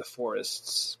evokes the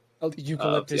forests.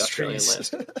 Eucalyptus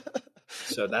trees.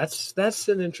 So that's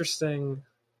an interesting.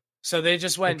 So they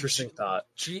just went interesting thought.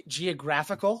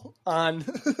 Geographical on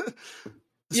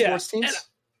sports teams.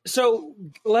 So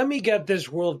let me get this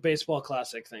World Baseball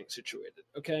Classic thing situated,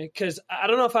 okay? Because I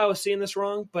don't know if I was seeing this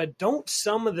wrong, but don't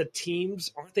some of the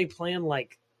teams aren't they playing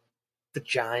like the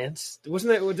Giants?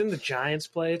 Didn't the Giants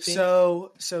play a team?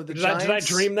 So the Giants. Did I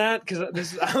dream that? Because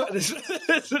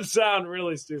this would sound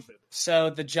really stupid. So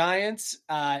the Giants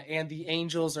and the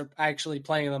Angels are actually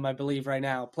playing them, I believe, right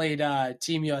now. Played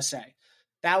Team USA.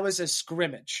 That was a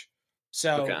scrimmage.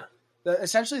 So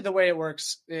essentially, the way it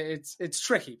works, it's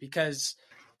tricky because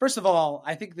first of all,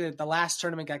 I think that the last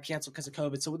tournament got canceled because of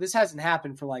COVID. So this hasn't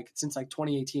happened for since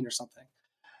 2018 or something.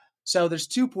 So there's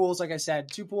 2 pools, like I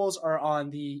said. 2 pools are on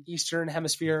the eastern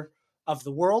hemisphere of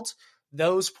the world.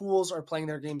 Those pools are playing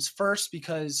their games first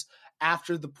because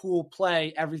after the pool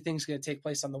play, everything's going to take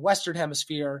place on the western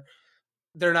hemisphere.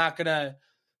 They're not going to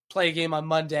play a game on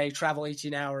Monday, travel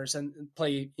 18 hours, and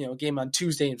play a game on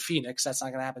Tuesday in Phoenix. That's not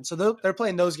going to happen. So they're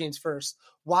playing those games first.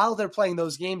 While they're playing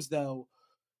those games, though,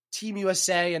 Team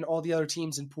USA and all the other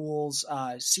teams in pools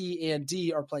C and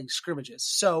D are playing scrimmages.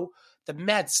 So the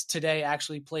Mets today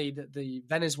actually played the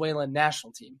Venezuelan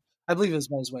national team. I believe it was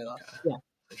Venezuela. Yeah.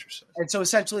 Interesting. And so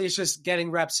essentially it's just getting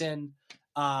reps in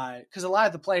because a lot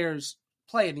of the players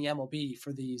play in the MLB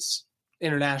for these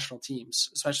international teams,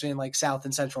 especially in South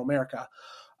and Central America.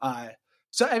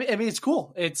 So, I mean, it's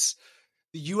cool. It's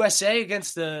the USA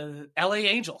against the LA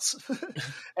Angels.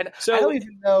 And so, I don't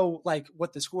even know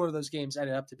what the score of those games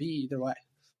ended up to be either way.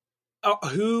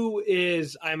 Who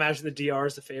is, I imagine the DR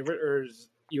is the favorite, or is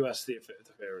US the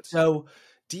favorite? So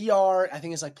DR, I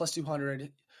think is plus 200. I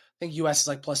think US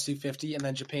is plus 250, and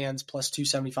then Japan's plus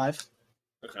 275.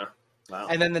 Okay. Wow.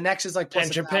 And then the next is plus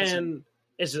and Japan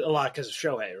is a lot because of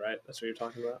Shohei, right? That's what you're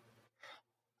talking about?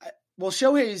 Well,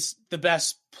 Shohei's the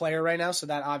best player right now, so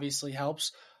that obviously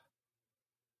helps.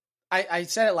 I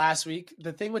said it last week.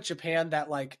 The thing with Japan that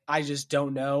I just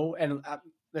don't know, and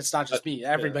it's not just me.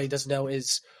 Everybody doesn't know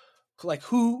is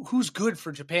who's good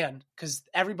for Japan, because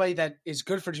everybody that is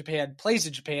good for Japan plays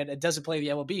in Japan and doesn't play the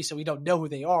MLB, so we don't know who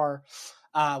they are.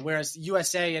 Whereas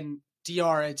USA and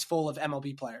DR, it's full of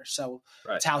MLB players, so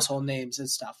it's household names and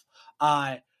stuff.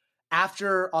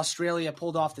 After Australia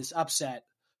pulled off this upset,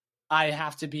 I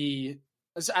have to be.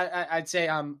 I'd say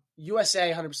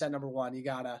USA 100% number one. You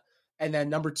gotta. and then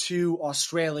number 2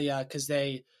 Australia because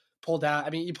they pulled out. I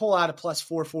mean, you pull out a plus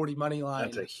 440 money line.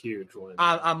 That's a huge win.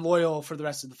 I'm loyal for the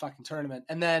rest of the fucking tournament.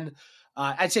 And then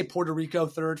I'd say Puerto Rico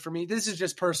third for me. This is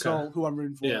just personal who I'm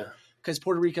rooting for. Because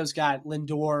Puerto Rico's got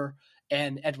Lindor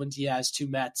and Edwin Diaz, 2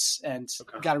 Mets, and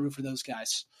got to root for those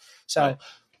guys. So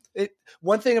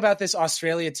one thing about this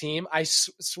Australia team, I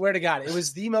swear to God, it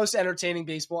was the most entertaining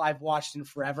baseball I've watched in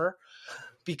forever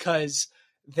because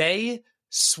they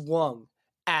swung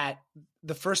at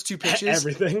the first 2 pitches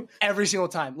every single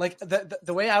time. Like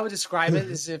the way I would describe it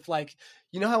is if like,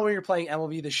 you know how when you're playing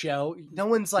MLB The Show, no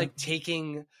one's like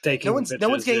taking no one's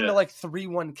getting to like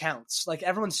 3-1 counts. Like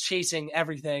everyone's chasing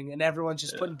everything and everyone's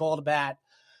just putting ball to bat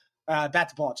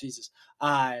to ball. Jesus.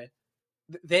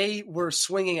 They were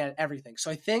swinging at everything.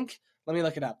 So I think, let me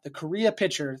look it up. The Korea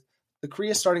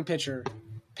starting pitcher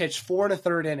pitched 4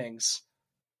 1/3 innings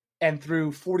and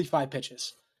threw 45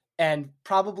 pitches. And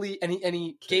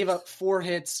he gave up 4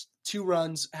 hits, 2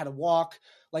 runs, had a walk,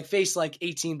 like faced like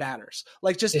 18 batters,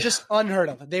 like just unheard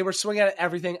of. They were swinging at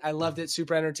everything. I loved it.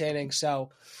 Super entertaining.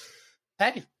 So,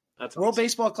 hey, that's World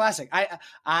Baseball Classic.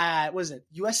 What is it?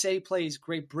 USA plays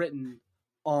Great Britain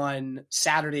on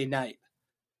Saturday night.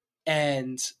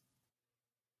 And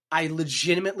I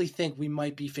legitimately think we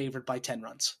might be favored by 10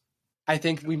 runs. I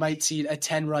think we might see a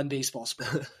 10-run baseball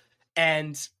split.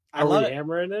 And are we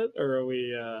hammering it or are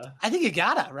we I think you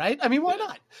gotta, right? I mean, why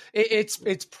not?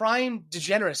 It's prime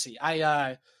degeneracy.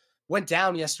 I went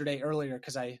down yesterday earlier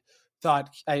because I thought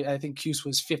I think Cuse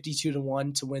was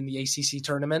 52-1 to win the ACC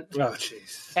tournament. Oh,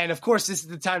 jeez. And of course, this is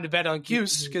the time to bet on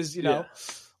Cuse because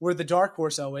we're the dark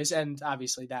horse always, and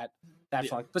obviously that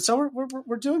fun. But so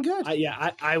we're doing good.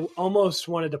 I almost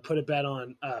wanted to put a bet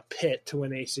on Pitt to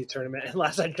win the ACC tournament, and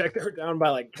last I checked, they were down by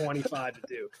like 25 to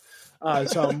 2.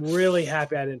 So I'm really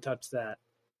happy I didn't touch that.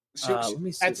 Let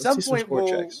me see. At some point,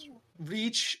 we'll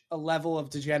reach a level of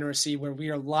degeneracy where we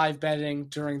are live betting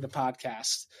during the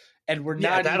podcast, and we're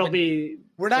not.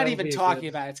 We're not even talking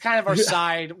about it. It's kind of our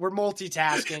side. We're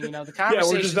multitasking. The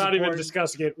conversation. We're just not even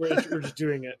discussing it. We're just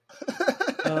doing it.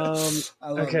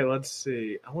 Okay, let's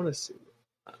see. I want to see.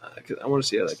 I want to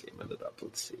see how that game ended up.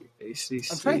 Let's see.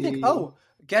 ACC. I'm trying to think. Oh,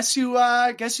 guess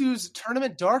who's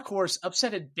tournament dark horse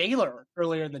upsetted Baylor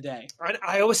earlier in the day?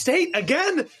 Iowa State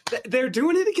again. They're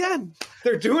doing it again.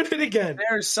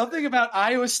 There's something about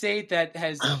Iowa State that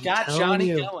has got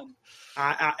Johnny going.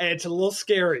 It's a little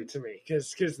scary to me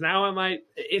because now I might,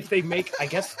 if they make, I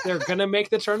guess they're gonna make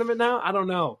the tournament now. I don't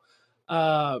know.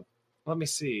 Let me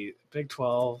see. Big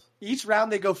 12. Each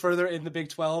round they go further in the Big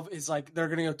 12 is like they're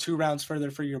going to go 2 rounds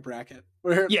further for your bracket.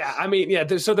 So they're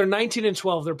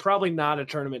 19-12. They're probably not a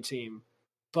tournament team,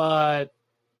 but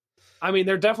I mean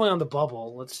they're definitely on the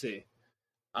bubble. Let's see.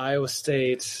 Iowa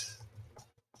State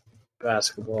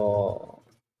basketball.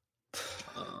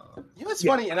 What's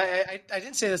funny, and I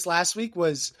didn't say this last week,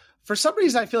 was for some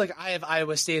reason I feel like I have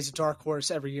Iowa State as a dark horse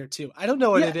every year too. I don't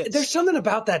know what it is. There's something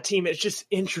about that team. It's just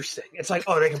interesting. It's like,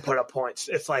 oh, they can put up points.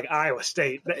 It's like Iowa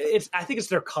State. I think it's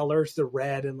their colors, the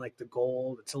red and like the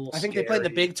gold. It's a little. I think they play in the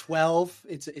Big 12.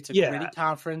 It's a gritty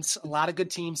conference. A lot of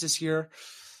good teams this year.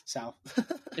 So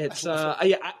it's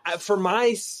for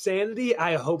my sanity,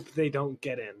 I hope they don't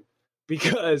get in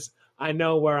because I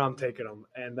know where I'm taking them,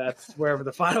 and that's wherever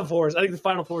the Final Four is. I think the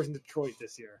Final Four is in Detroit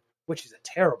this year, which is a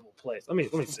terrible place. Let me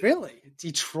see. Really?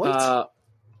 Detroit?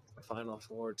 Final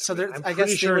Four. So I'm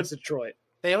pretty sure it's Detroit.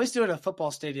 They always do it at a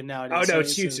football stadium nowadays. Oh, no,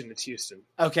 it's Houston. It's Houston.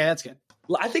 Okay, that's good.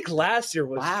 I think last year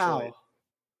was Detroit.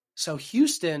 So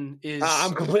Houston is...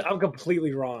 I'm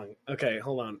completely wrong. Okay,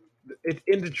 hold on. It's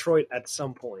in Detroit at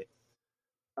some point.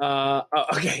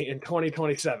 Okay, in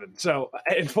 2027. So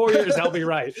in 4 years, I'll be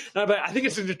right. No, but I think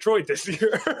it's in Detroit this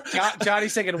year.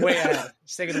 Johnny's thinking way ahead.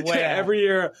 He's thinking way ahead. Every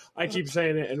year, I keep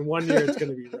saying it, and 1 year it's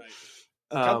going to be right.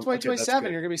 Come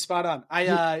 2027, you're going to be spot on.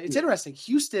 It's interesting.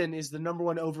 Houston is the number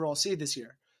 1 overall seed this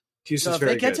year. Houston's so if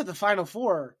they get to the Final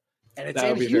Four, and it's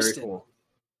in Houston, very cool.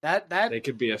 That they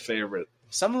could be a favorite.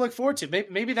 Something to look forward to.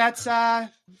 Maybe that's.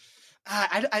 I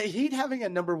hate having a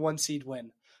number 1 seed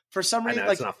win. For some reason,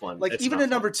 it's not fun. Like it's even a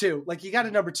number 2, like you got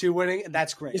a number 2 winning, and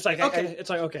that's great. It's like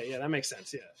okay, yeah, that makes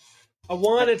sense. Yeah, a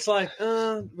 1, it's like,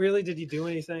 really? Did you do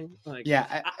anything? Like,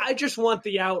 yeah, I just want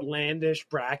the outlandish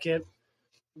bracket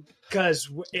because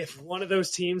if one of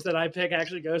those teams that I pick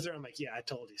actually goes there, I'm like, yeah, I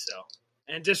told you so,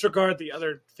 and disregard the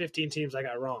other 15 teams I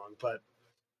got wrong. But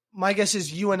my guess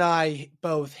is you and I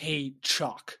both hate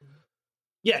chalk.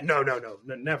 Yeah, no,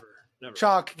 never.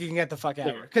 Chalk, you can get the fuck out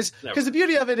of here because the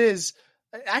beauty of it is.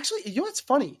 Actually, what's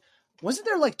funny? Wasn't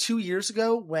there like 2 years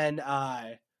ago when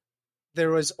there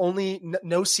was only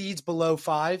no seeds below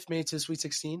 5 made it to the Sweet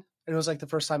 16? And it was like the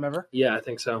first time ever? Yeah, I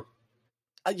think so.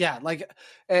 Yeah, like,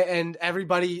 and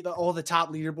everybody, all the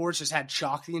top leaderboards just had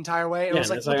chalk the entire way. And I was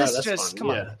like, well, this is just,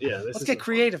 come on. Let's get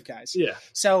creative, guys. Yeah.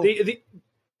 So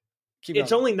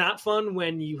it's only not fun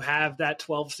when you have that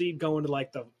 12 seed going to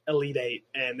like the Elite Eight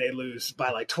and they lose by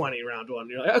like 20 round one.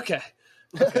 You're like, okay.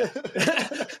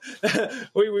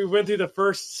 we went through the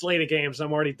first slate of games.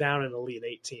 I'm already down an Elite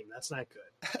Eight team. That's not good.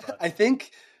 But. I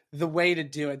think the way to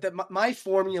do it, that my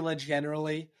formula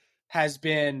generally has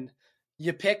been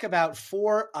you pick about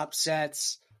 4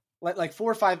 upsets, like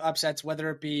 4 or 5 upsets, whether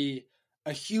it be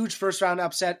a huge first round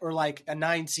upset or like a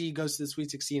 9 seed goes to the Sweet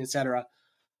 16, etc.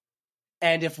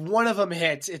 And if one of them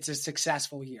hits, it's a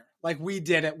successful year. Like we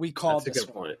did it. We called this. That's a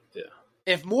good point. Yeah.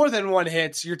 If more than one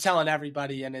hits, you're telling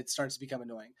everybody and it starts to become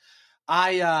annoying.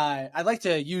 I'd like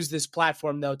to use this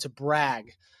platform though to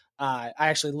brag. I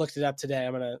actually looked it up today.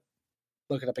 I'm going to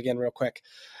look it up again real quick.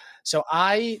 So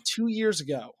 2 years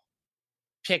ago,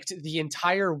 picked the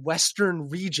entire Western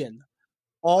region,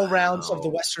 all rounds of the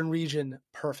Western region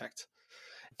perfect.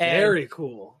 And very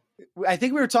cool. I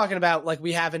think we were talking about like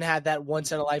we haven't had that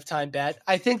once in a lifetime bet.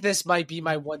 I think this might be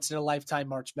my once in a lifetime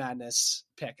March Madness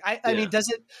pick. I mean, does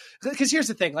it? Because here's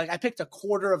the thing: like I picked a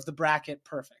quarter of the bracket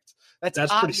perfect. That's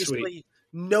obviously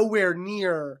nowhere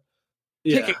near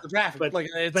picking the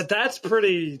bracket. But that's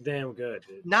pretty damn good.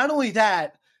 Dude. Not only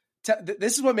that.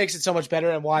 This is what makes it so much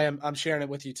better and why I'm sharing it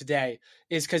with you today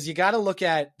is because you got to look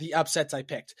at the upsets I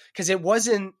picked because it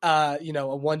wasn't a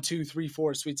 1, 2, 3,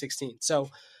 4 Sweet 16.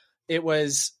 So it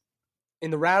was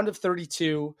in the round of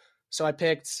 32. So I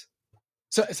picked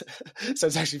so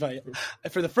it's actually funny.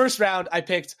 For the first round, I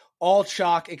picked all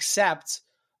chalk except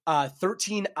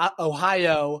 13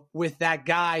 Ohio with that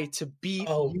guy to beat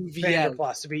UVA.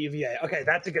 Vanderplas to beat UVA. Okay,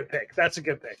 that's a good pick.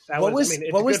 What was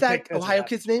that Ohio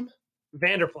kid's name?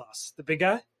 Vanderplas, the big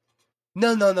guy?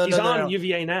 No. He's on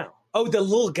UVA now. Oh, the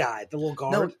little guy, the little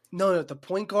guard. No, the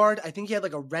point guard. I think he had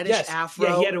like a reddish afro.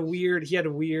 Yeah, he had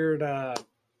a weird.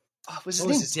 Was his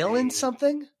name Dylan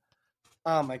something?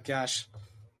 Oh my gosh.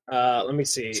 Let me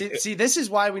see. See, this is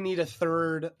why we need a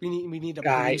third. We need a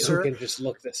guy producer who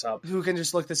can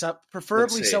just look this up.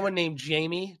 Preferably someone named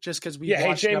Jamie, just because we. Yeah,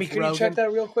 hey Jamie, can you check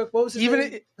that real quick? What was his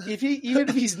name? Even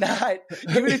if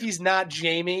he's not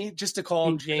Jamie, just to call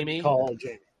him Jamie.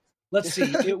 Let's see.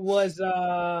 It was.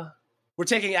 We're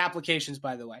taking applications,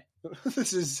 by the way.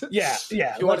 This is yeah.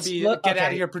 You want to get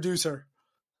out of here, producer.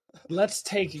 Let's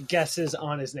take guesses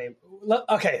on his name.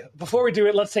 Okay, before we do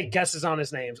it, let's take guesses on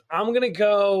his names. I'm gonna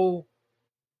go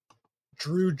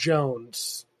Drew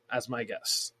Jones as my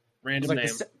guess. Random name.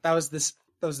 That was the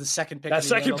second pick. That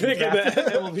second pick in the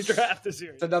MLB draft this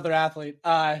year. It's another athlete.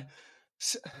 I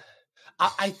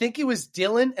think it was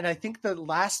Dylan, and I think the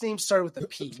last name started with a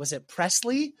P. Was it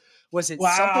Presley? Was it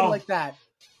something like that?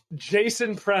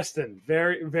 Jason Preston.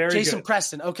 Very, very Jason good.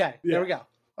 Preston. Okay, there we go.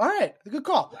 All right, good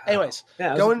call. Wow. Anyways,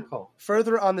 going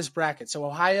further on this bracket. So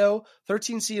Ohio,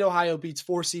 13 seed Ohio beats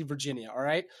 4 seed Virginia. All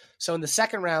right. So in the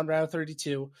second round, round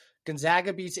 32,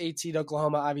 Gonzaga beats 8 seed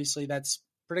Oklahoma. Obviously, that's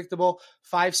predictable.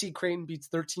 5 seed Creighton beats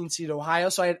 13 seed Ohio.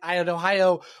 So I had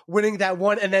Ohio winning that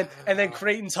one, and then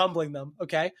Creighton tumbling them.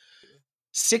 Okay.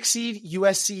 6 seed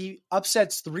USC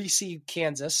upsets 3 seed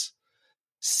Kansas.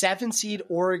 7 seed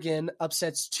Oregon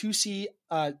upsets 2 seed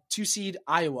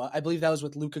Iowa. I believe that was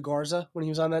with Luka Garza when he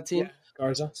was on that team. Yeah,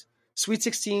 Garza. Sweet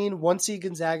 16, 1 seed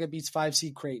Gonzaga beats 5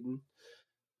 seed Creighton.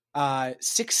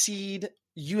 6 seed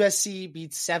USC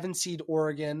beats 7 seed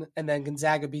Oregon, and then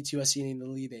Gonzaga beats USC in the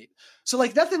Elite Eight. So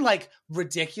like nothing like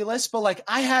ridiculous, but like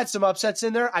I had some upsets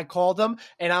in there. I called them,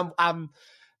 and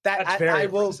That's very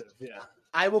impressive. Yeah.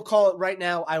 I will call it right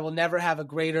now. I will never have a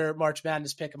greater March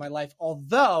Madness pick in my life.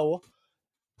 Although,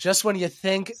 just when you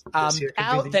think I'm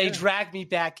out, they drag me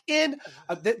back in.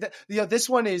 This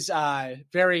one is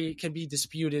can be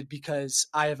disputed because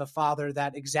I have a father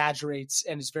that exaggerates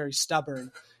and is very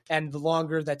stubborn. And the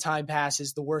longer that time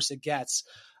passes, the worse it gets.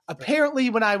 Apparently,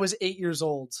 when I was 8 years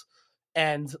old,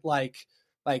 and like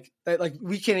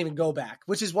we can't even go back,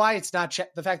 which is why it's not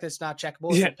the fact that it's not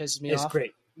checkable. It pisses me off. It's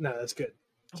great. No, that's good.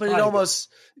 But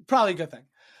probably a good thing.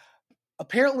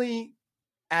 Apparently,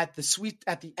 at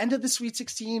the end of the Sweet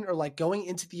 16 or like going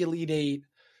into the Elite Eight,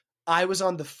 I was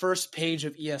on the first page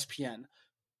of ESPN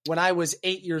when I was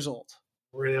 8 years old.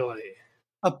 Really?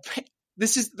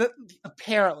 This is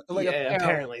apparently.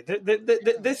 Apparently.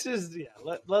 This is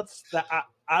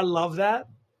I love that.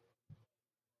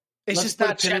 It's just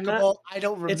not checkable. I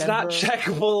don't remember. It's not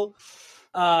checkable.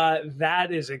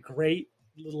 That is a great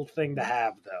little thing to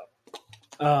have, though.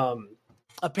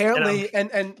 Apparently,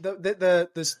 and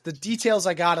the details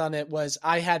I got on it was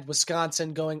I had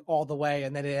Wisconsin going all the way,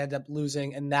 and then it ended up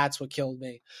losing, and that's what killed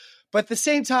me. But at the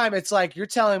same time, it's like you're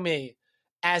telling me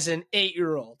as an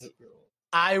 8-year-old.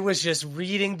 I was just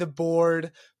reading the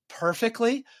board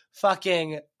perfectly,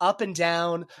 fucking up and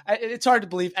down. It's hard to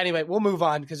believe. Anyway, we'll move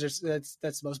on because that's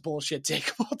the most bullshit take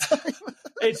of all time.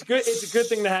 It's good. It's a good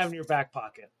thing to have in your back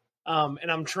pocket.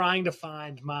 And I'm trying to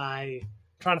find my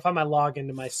login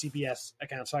to my CBS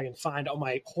account so I can find all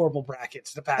my horrible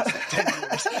brackets the past 10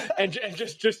 years, and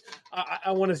just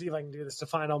I want to see if I can do this to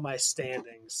find all my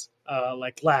standings,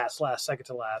 like last, second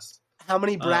to last. How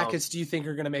many brackets do you think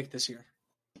are going to make this year?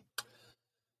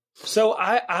 So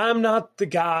I'm not the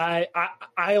guy.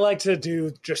 I like to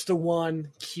do just the one,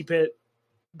 keep it.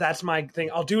 That's my thing.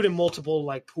 I'll do it in multiple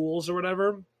like pools or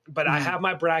whatever. But I have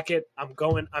my bracket. I'm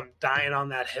dying on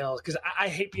that hill because I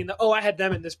hate being I had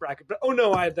them in this bracket, but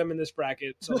no, I had them in this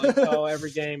bracket. So like, every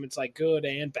game it's like good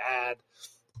and bad.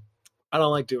 I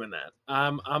don't like doing that.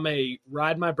 I'm a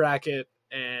ride my bracket,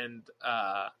 and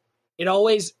it's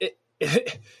always a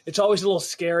little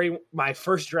scary. My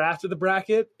first draft of the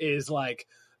bracket is like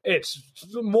it's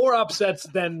more upsets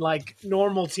than like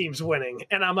normal teams winning,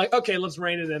 and I'm like, okay, let's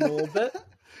rein it in a little bit.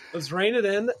 Let's rein it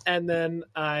in, and then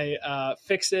I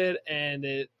fix it, and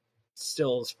it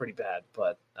still is pretty bad.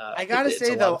 But I gotta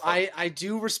say though, I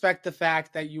do respect the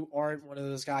fact that you aren't one of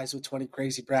those guys with 20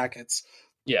 crazy brackets.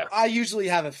 Yeah, I usually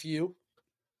have a few,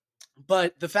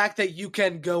 but the fact that you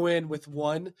can go in with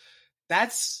one,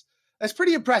 that's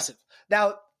pretty impressive.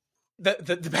 Now,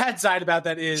 the bad side about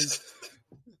that is.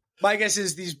 My guess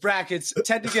is these brackets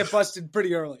tend to get busted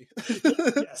pretty early.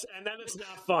 Yes, and then it's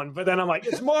not fun. But then I'm like,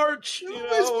 it's March. What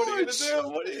are you going to do?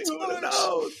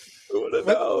 Who would have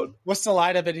known? What's the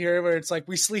lineup in here where it's like,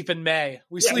 we sleep in May?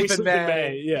 We sleep in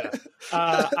May. Yeah.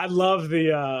 I love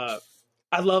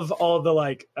all the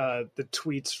like the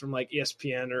tweets from like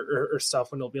ESPN or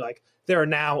stuff when they'll be like, there are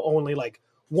now only like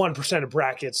 1% of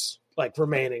brackets like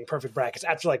remaining, perfect brackets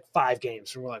after like 5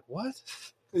 games. And we're like, what?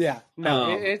 Yeah, no,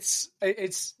 it's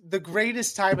the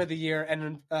greatest time of the year,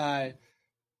 and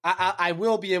I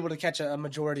will be able to catch a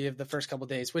majority of the first couple of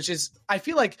days, which is I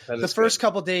feel like the first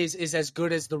couple of days is as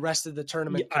good as the rest of the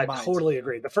tournament. Yeah, I totally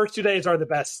agree. The first 2 days are the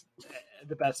best,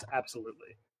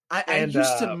 absolutely. I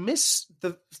used to miss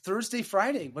the Thursday,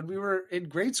 Friday when we were in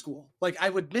grade school. Like I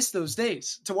would miss those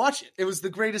days to watch it. It was the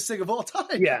greatest thing of all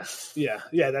time. Yeah,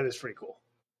 that is pretty cool.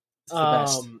 It's the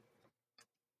best.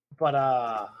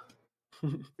 But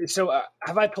so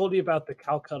have I told you about the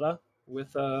Calcutta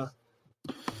with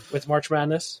March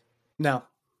Madness? No.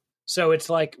 So it's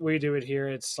like we do it here.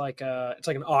 It's like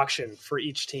an auction for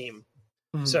each team.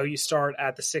 Mm-hmm. So you start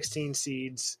at the 16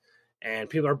 seeds, and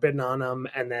people are bidding on them,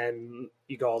 and then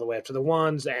you go all the way up to the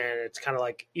ones, and it's kind of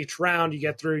like each round you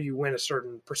get through, you win a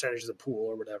certain percentage of the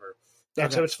pool or whatever. Okay.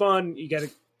 And so it's fun. You get a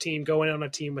team, go in on a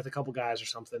team with a couple guys or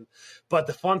something. But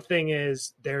the fun thing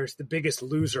is there's the biggest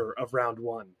loser of round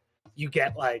one. You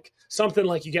get like something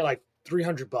like you get like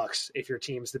 $300 if your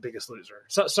team's the biggest loser.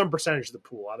 So some percentage of the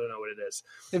pool. I don't know what it is.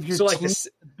 If your team's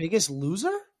the biggest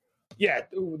loser? Yeah,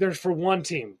 there's for one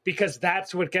team because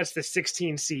that's what gets the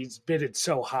 16 seeds bidded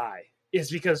so high. Is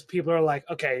because people are like,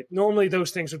 okay, normally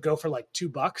those things would go for like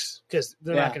 $2 because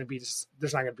they're not going to beat.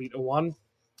 There's not going to beat a 1.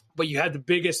 But you had the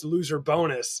biggest loser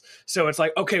bonus, so it's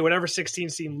like okay, whatever 16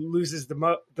 seed loses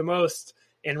the most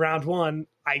in round 1,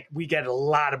 we get a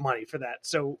lot of money for that.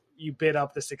 So you bid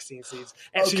up the 16 seeds,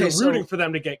 and so you're rooting for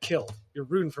them to get killed. You're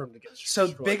rooting for them to get destroyed.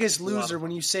 So biggest loser.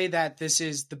 When you say that, this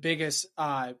is the biggest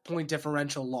point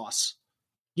differential loss.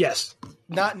 Yes,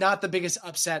 not the biggest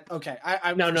upset. Okay,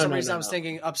 for some reason I was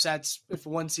thinking upsets. If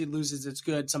one seed loses, it's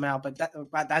good somehow, but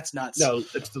that's nuts. No,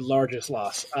 it's the largest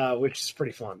loss, which is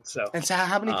pretty fun. So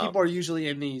how many people are usually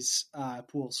in these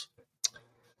pools?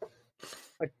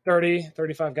 Like 30,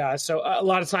 35 guys. So a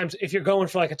lot of times, if you're going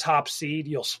for like a top seed,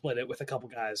 you'll split it with a couple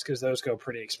guys because those go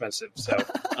pretty expensive. So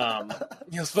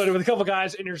you'll split it with a couple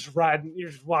guys, and you're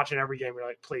just watching every game. You're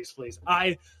like, please.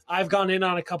 I've gone in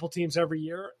on a couple teams every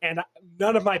year, and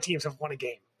none of my teams have won a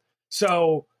game.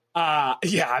 So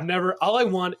I've never. All I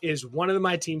want is one of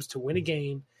my teams to win a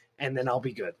game, and then I'll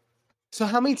be good. So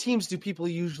how many teams do people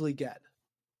usually get?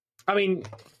 I mean,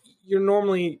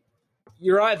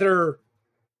 you're either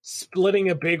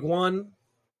splitting a big one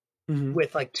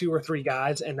with like 2 or 3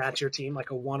 guys, and that's your team,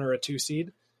 like a 1 or a 2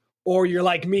 seed. Or you're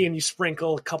like me and you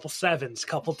sprinkle a couple 7s,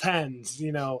 couple 10s,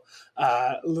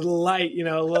 a little light,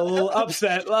 a little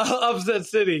upset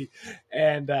city.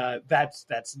 And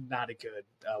that's not a good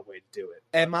way to do it.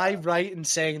 Am I right in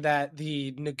saying that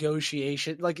the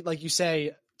negotiation, like you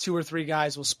say, 2 or 3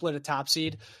 guys will split a top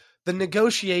seed? the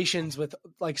negotiations with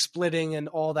like splitting and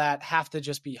all that have to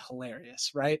just be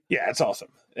hilarious, right? Yeah, it's awesome.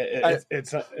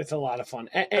 It's a lot of fun.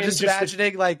 And I'm just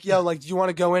imagining like, yo, like, do you want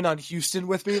to go in on Houston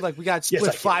with me? Like, we got split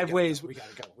like, 5 ways. We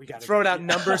gotta go. We gotta throwing go. out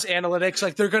numbers, analytics.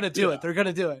 Like, they're gonna do it. They're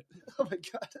gonna do it. Oh my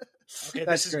god. Okay,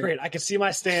 this is great. I can see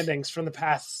my standings from the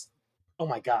past. Oh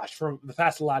my gosh, from the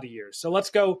past a lot of years. So let's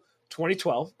go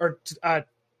 2012 or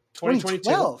 2022.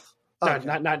 2012. No,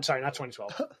 not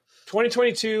 2012.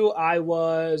 2022. I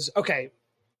was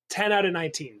 10 out of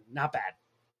 19. Not bad.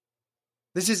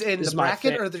 This is in the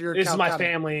bracket, or your? This is my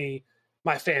family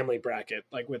bracket,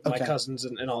 like with my cousins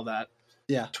and all that.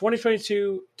 Yeah.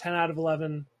 2022, 10 out of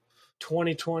 11.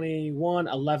 2021,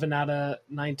 11 out of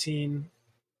 19.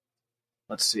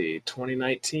 Let's see,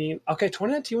 2019. Okay,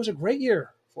 2019 was a great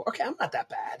year. I'm not that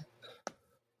bad.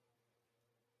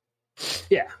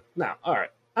 Yeah, no, all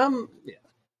right. I'm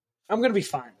gonna be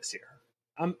fine this year.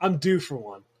 I'm due for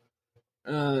one.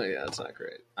 Yeah, that's not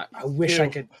great. I wish I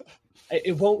could.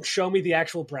 It won't show me the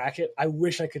actual bracket. I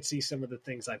wish I could see some of the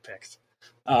things I picked.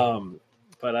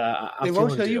 But they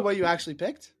won't show you what you actually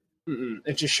picked.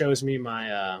 It just shows me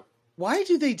my. Why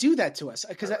do they do that to us?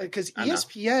 Because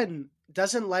ESPN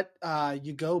doesn't let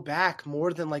you go back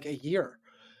more than like a year,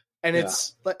 and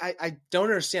it's like I don't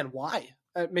understand why.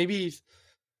 Maybe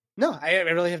no, I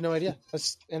really have no idea.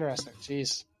 That's interesting.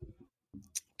 Jeez,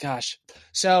 gosh.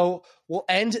 So we'll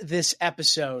end this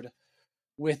episode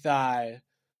with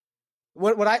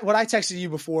what I texted you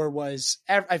before was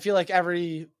I feel like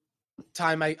every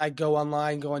time I go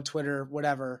online, go on Twitter,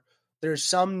 whatever, there's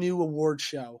some new award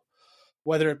show.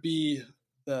 Whether it be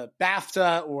the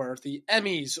BAFTA or the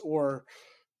Emmys or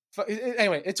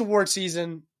anyway, it's award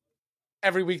season.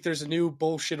 Every week there's a new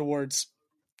bullshit awards.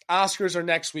 Oscars are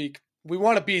next week. We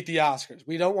want to beat the Oscars.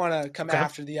 We don't want to come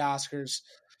after the Oscars.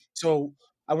 So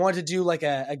I wanted to do like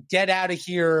a get out of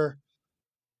here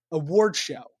award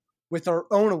show with our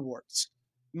own awards.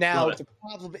 Now the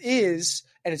problem is,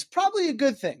 and it's probably a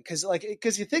good thing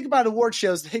because you think about award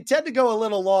shows, they tend to go a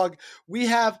little long. We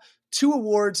have 2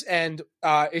 awards, and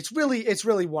it's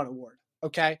really one award.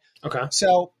 Okay.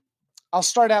 So I'll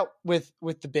start out with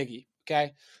the biggie.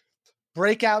 Okay,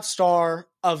 breakout star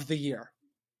of the year.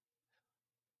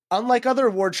 Unlike other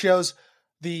award shows,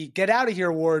 the Get Out of Here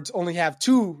awards only have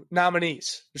 2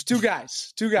 nominees. There's 2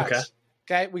 guys.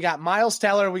 Okay. We got Miles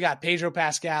Teller. We got Pedro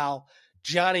Pascal.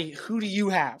 Johnny, who do you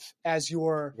have as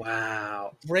your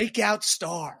breakout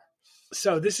star?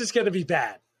 So this is going to be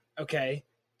bad. Okay.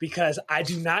 Because I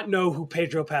do not know who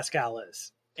Pedro Pascal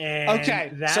is. And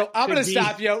so I'm going to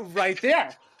stop you right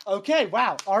there. Okay,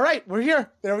 wow. All right, we're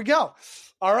here. There we go.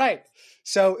 All right.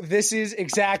 So this is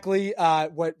exactly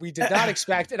what we did not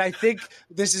expect, and I think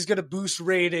this is going to boost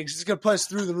ratings. It's going to put us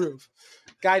through the roof.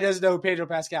 Guy doesn't know who Pedro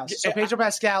Pascal is. So Pedro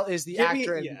Pascal is the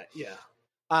actor.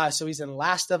 So he's in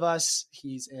Last of Us.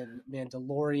 He's in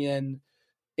Mandalorian.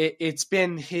 It's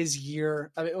been his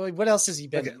year. I mean, what else has he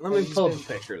been in? Let me pull up a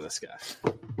picture of this guy.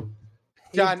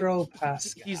 Pedro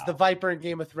Pascal. He's the Viper in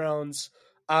Game of Thrones.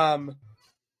 I'm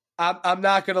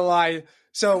not gonna lie.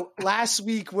 So last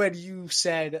week when you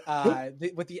said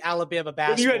with the Alabama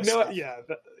basketball, you had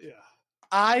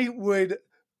I would.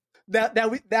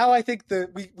 Now I think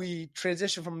we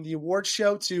transition from the award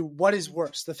show to what is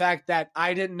worse: the fact that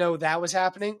I didn't know that was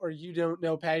happening, or you don't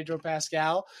know Pedro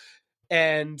Pascal,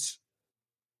 and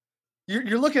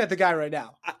you're looking at the guy right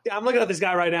now. I'm looking at this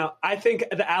guy right now. I think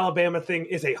the Alabama thing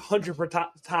is 100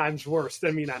 times worse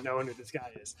than me not knowing who this guy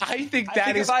is. I think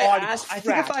that is I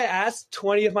think if I asked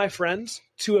 20 of my friends,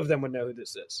 2 of them would know who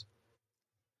this is.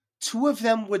 2 of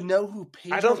them would know who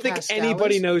Pedro Pascal is? I don't think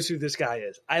anybody knows who this guy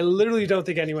is. I literally don't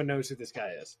think anyone knows who this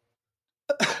guy is.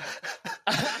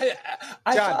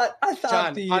 I thought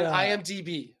on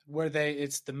IMDb, where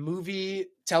it's the movie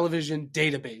television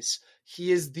database,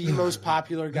 he is the most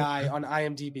popular guy on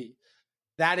IMDb.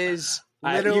 That is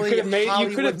literally you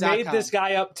could have made this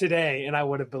guy up today, and I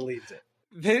would have believed it.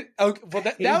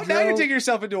 Now you're digging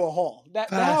yourself into a hole.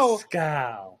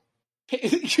 Pascal.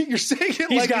 You're saying it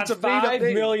He's like got it's a 5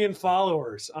 million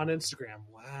followers on Instagram.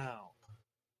 Wow.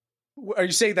 Are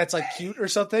you saying that's like cute or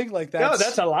something? Like that? No,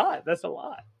 that's a lot. That's a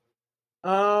lot.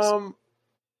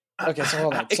 Okay, so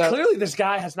hold on. Clearly, this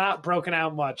guy has not broken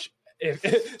out much.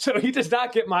 So he does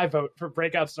not get my vote for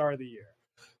breakout star of the year.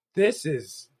 This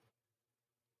is.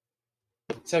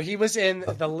 So he was in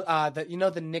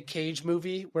the Nick Cage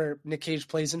movie where Nick Cage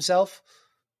plays himself.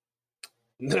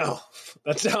 No,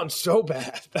 that sounds so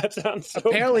bad.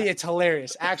 Apparently, it's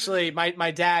hilarious. Actually,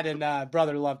 my dad and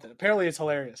brother loved it. Apparently, it's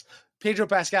hilarious. Pedro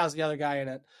Pascal is the other guy in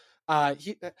it.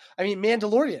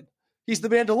 Mandalorian. He's the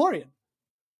Mandalorian.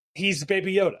 He's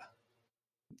Baby Yoda.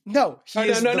 No, he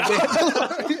is no. the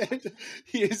Mandalorian.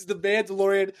 He is the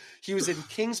Mandalorian. He was in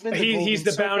Kingsman. He's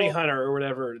the Circle. bounty hunter or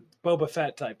whatever, Boba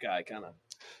Fett type guy, kind of.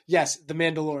 Yes, the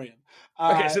Mandalorian.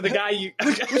 Okay, so the guy you,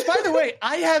 which, by the way,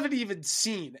 I haven't even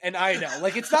seen, and I know,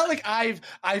 like, it's not like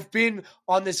I've been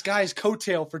on this guy's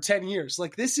coattail for 10 years.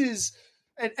 Like, this is,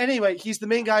 and anyway, he's the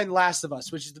main guy in Last of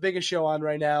Us, which is the biggest show on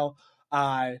right now.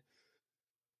 God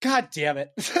damn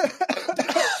it.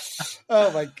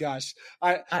 Oh my gosh.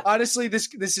 I honestly,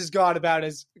 this has gone about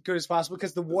as good as possible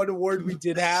because the one award we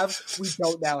did have, we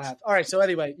don't now have. All right. So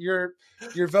anyway, you're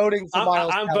voting for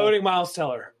Miles I'm Teller. voting Miles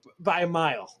Teller by a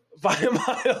mile. By a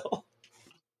mile.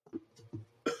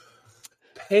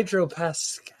 Pedro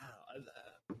Pascal.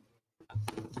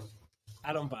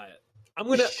 I don't buy it. I'm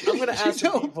gonna ask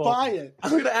the people. Buy it.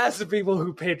 I'm gonna ask the people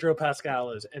who Pedro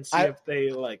Pascal is and see if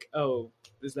they like. Oh,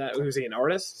 is who's he, an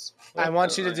artist? I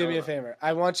want you to do me a favor.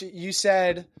 I want you. You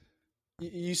said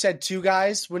two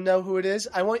guys would know who it is.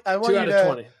 I want 2 you out to of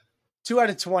 20. 2 out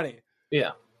of 20.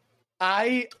 Yeah.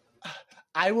 I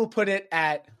will put it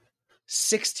at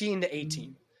 16 to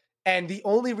 18. And the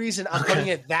only reason I'm putting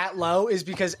it that low is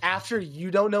because after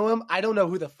you don't know him, I don't know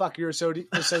who the fuck you're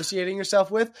associating yourself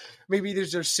with. Maybe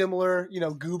there's similar,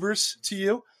 goobers to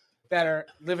you that are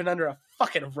living under a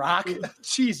fucking rock.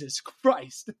 Jesus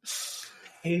Christ.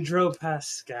 Pedro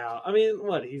Pascal. I mean,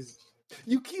 what?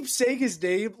 You keep saying his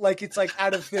name like it's like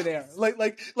out of thin air.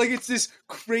 Like it's this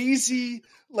crazy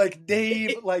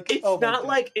name. It's not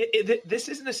like this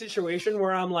isn't a situation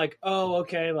where I'm like, oh,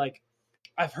 okay, like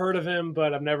I've heard of him,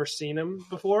 but I've never seen him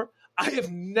before. I have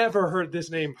never heard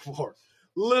this name before.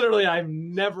 Literally, I've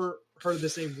never heard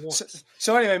this name once.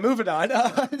 So anyway, moving on.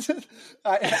 This is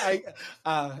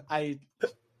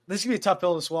gonna be a tough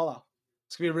pill to swallow.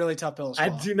 It's gonna be a really tough pill to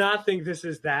swallow. I do not think this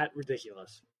is that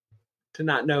ridiculous to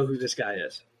not know who this guy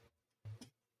is.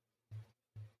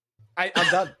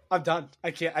 I'm done.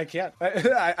 I can't.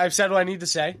 I've said what I need to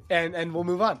say, and we'll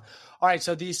move on. All right.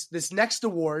 So this next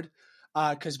award.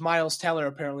 Because Miles Teller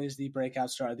apparently is the breakout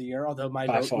star of the year, although my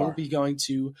vote will be going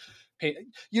to pay.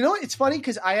 You know what? It's funny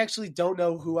because I actually don't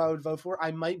know who I would vote for.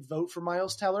 I might vote for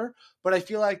Miles Teller, but I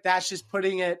feel like that's just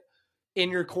putting it in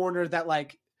your corner that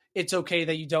like it's okay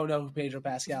that you don't know who Pedro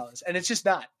Pascal is, and it's just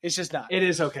not. It's just not. It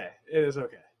is okay. It is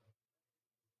okay.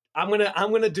 I'm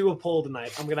gonna do a poll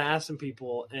tonight. I'm gonna ask some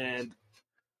people, and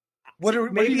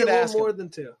maybe a little more than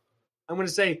two. I'm gonna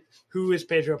say, who is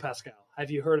Pedro Pascal? Have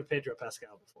you heard of Pedro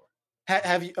Pascal before?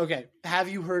 Have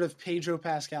you heard of Pedro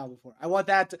Pascal before? I want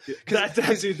that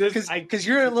because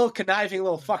you're a little conniving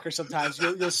little fucker. Sometimes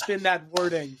you'll spin that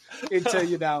wording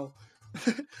into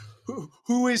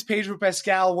who is Pedro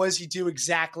Pascal? What does he do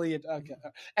exactly? Okay.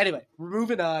 Anyway, we're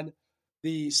moving on.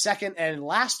 The second and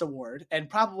last award, and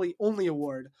probably only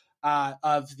award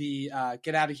of the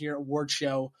Get Out of Here award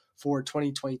show for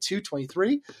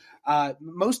 2022-23,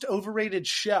 most overrated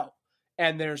show,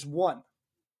 and there's one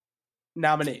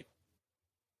nominee.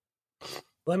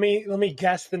 Let me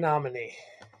guess the nominee.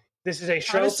 This is a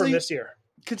show from this year.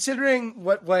 Considering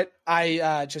what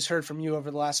I just heard from you over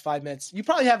the last 5 minutes, you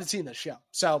probably haven't seen this show.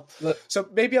 So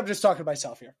maybe I'm just talking to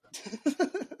myself here.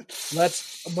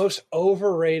 Most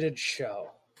overrated show.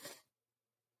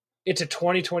 It's a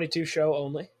 2022 show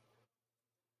only.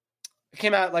 It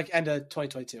came out like end of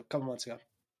 2022, a couple months ago.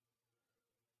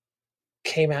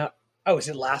 Came out. Oh, is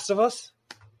it Last of Us?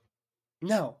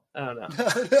 No. Oh, no.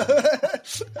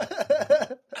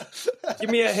 Give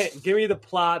me a hint. Give me the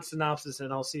plot synopsis,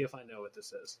 and I'll see if I know what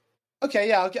this is. Okay,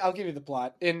 yeah, I'll give you the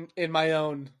plot in my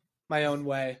own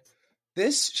way.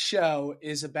 This show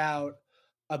is about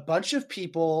a bunch of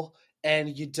people,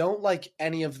 and you don't like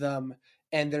any of them,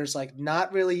 and there's like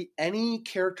not really any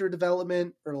character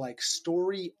development or like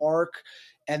story arc,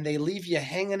 and they leave you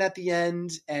hanging at the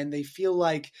end, and they feel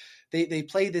like they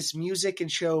play this music and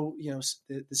show,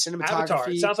 the cinematography. Avatar.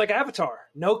 It sounds like Avatar.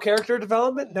 No character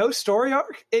development, no story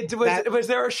arc. Was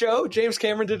there a show? James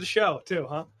Cameron did a show too,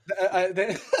 huh?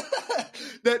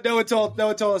 No one told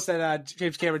us that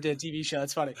James Cameron did a TV show.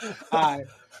 That's funny.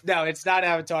 No, it's not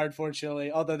Avatar,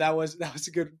 unfortunately. Although that was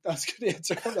a good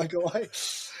answer. I'm not gonna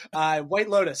lie. White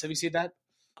Lotus. Have you seen that?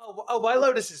 Oh, White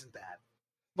Lotus isn't bad.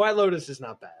 White Lotus is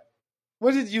not bad.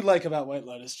 What did you like about White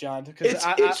Lotus, John? Because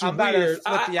I'm weird.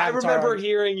 I remember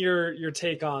hearing your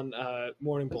take on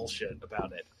Morning Bullshit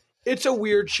about it. It's a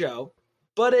weird show,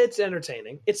 but it's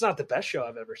entertaining. It's not the best show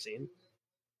I've ever seen.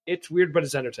 It's weird, but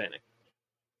it's entertaining.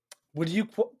 Would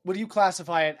you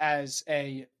classify it as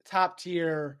a top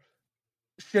tier,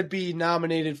 should be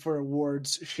nominated for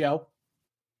awards show?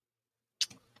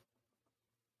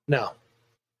 No.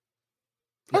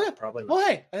 No, Okay. probably not. Well,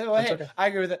 hey, okay. I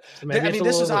agree with it. So maybe I it's mean, a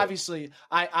this little is overrated.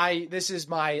 obviously this is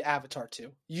my Avatar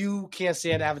 2. You can't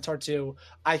stand Avatar 2.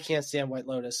 I can't stand White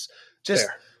Lotus. Just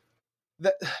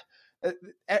Fair.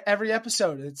 every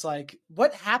episode, it's like,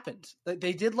 what happened?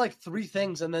 They did like 3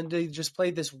 things, and then they just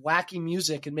played this wacky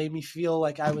music and made me feel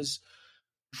like I was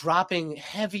dropping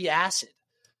heavy acid.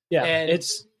 Yeah, And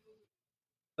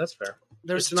that's fair.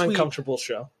 There's It's an uncomfortable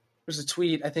show. There's a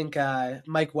tweet. I think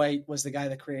Mike White was the guy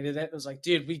that created it. It was like,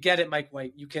 dude, we get it, Mike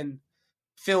White. You can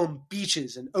film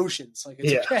beaches and oceans. Like,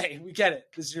 it's okay. We get it.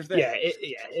 This is your thing. Yeah,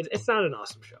 it's not an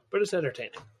awesome show, but it's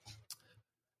entertaining.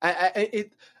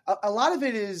 A lot of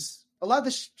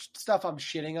the stuff I'm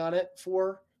shitting on it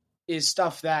for is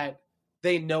stuff that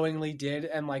they knowingly did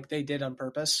and like they did on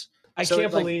purpose. I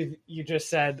can't believe you just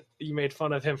said you made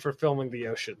fun of him for filming the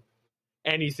ocean,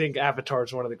 and you think Avatar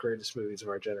is one of the greatest movies of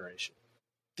our generation.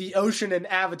 The ocean in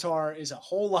Avatar is a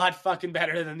whole lot fucking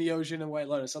better than the ocean in White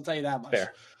Lotus. I'll tell you that much.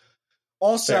 Fair.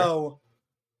 Also,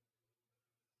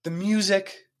 the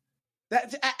music,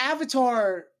 that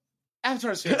Avatar's This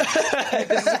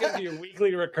is going to be a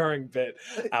weekly recurring bit.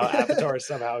 How Avatar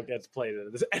somehow gets played in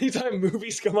this. Anytime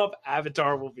movies come up,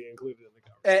 Avatar will be included in the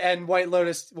cover. And White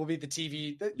Lotus will be the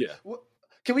TV. Yeah.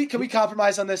 Can we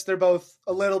compromise on this? They're both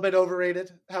a little bit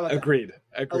overrated. How about Agreed.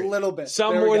 that? A little bit.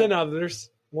 Some There we more go. than others.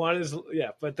 One is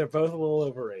but they're both a little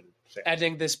overrated. Fair.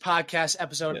 Ending this podcast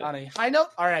episode on a high note.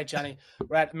 All right, Johnny,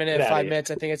 we're at a minute and 5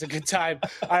 minutes. I think it's a good time.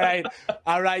 All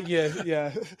right,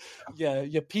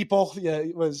 you people. Yeah,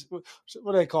 what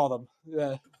do they call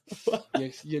them?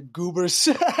 You goobers.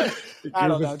 I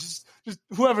don't know. Just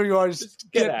whoever you are,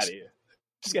 just get out of here.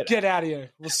 Just get out of here.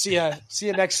 We'll see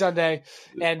you next Sunday,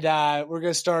 and we're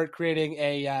gonna start creating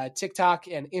a TikTok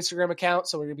and Instagram account.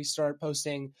 So we're gonna start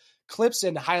posting clips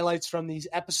and highlights from these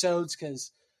episodes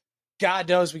because God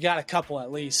knows we got a couple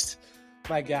at least.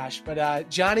 My gosh. But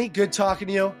Johnny, good talking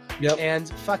to you. Yep. And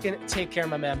fucking take care,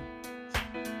 my man.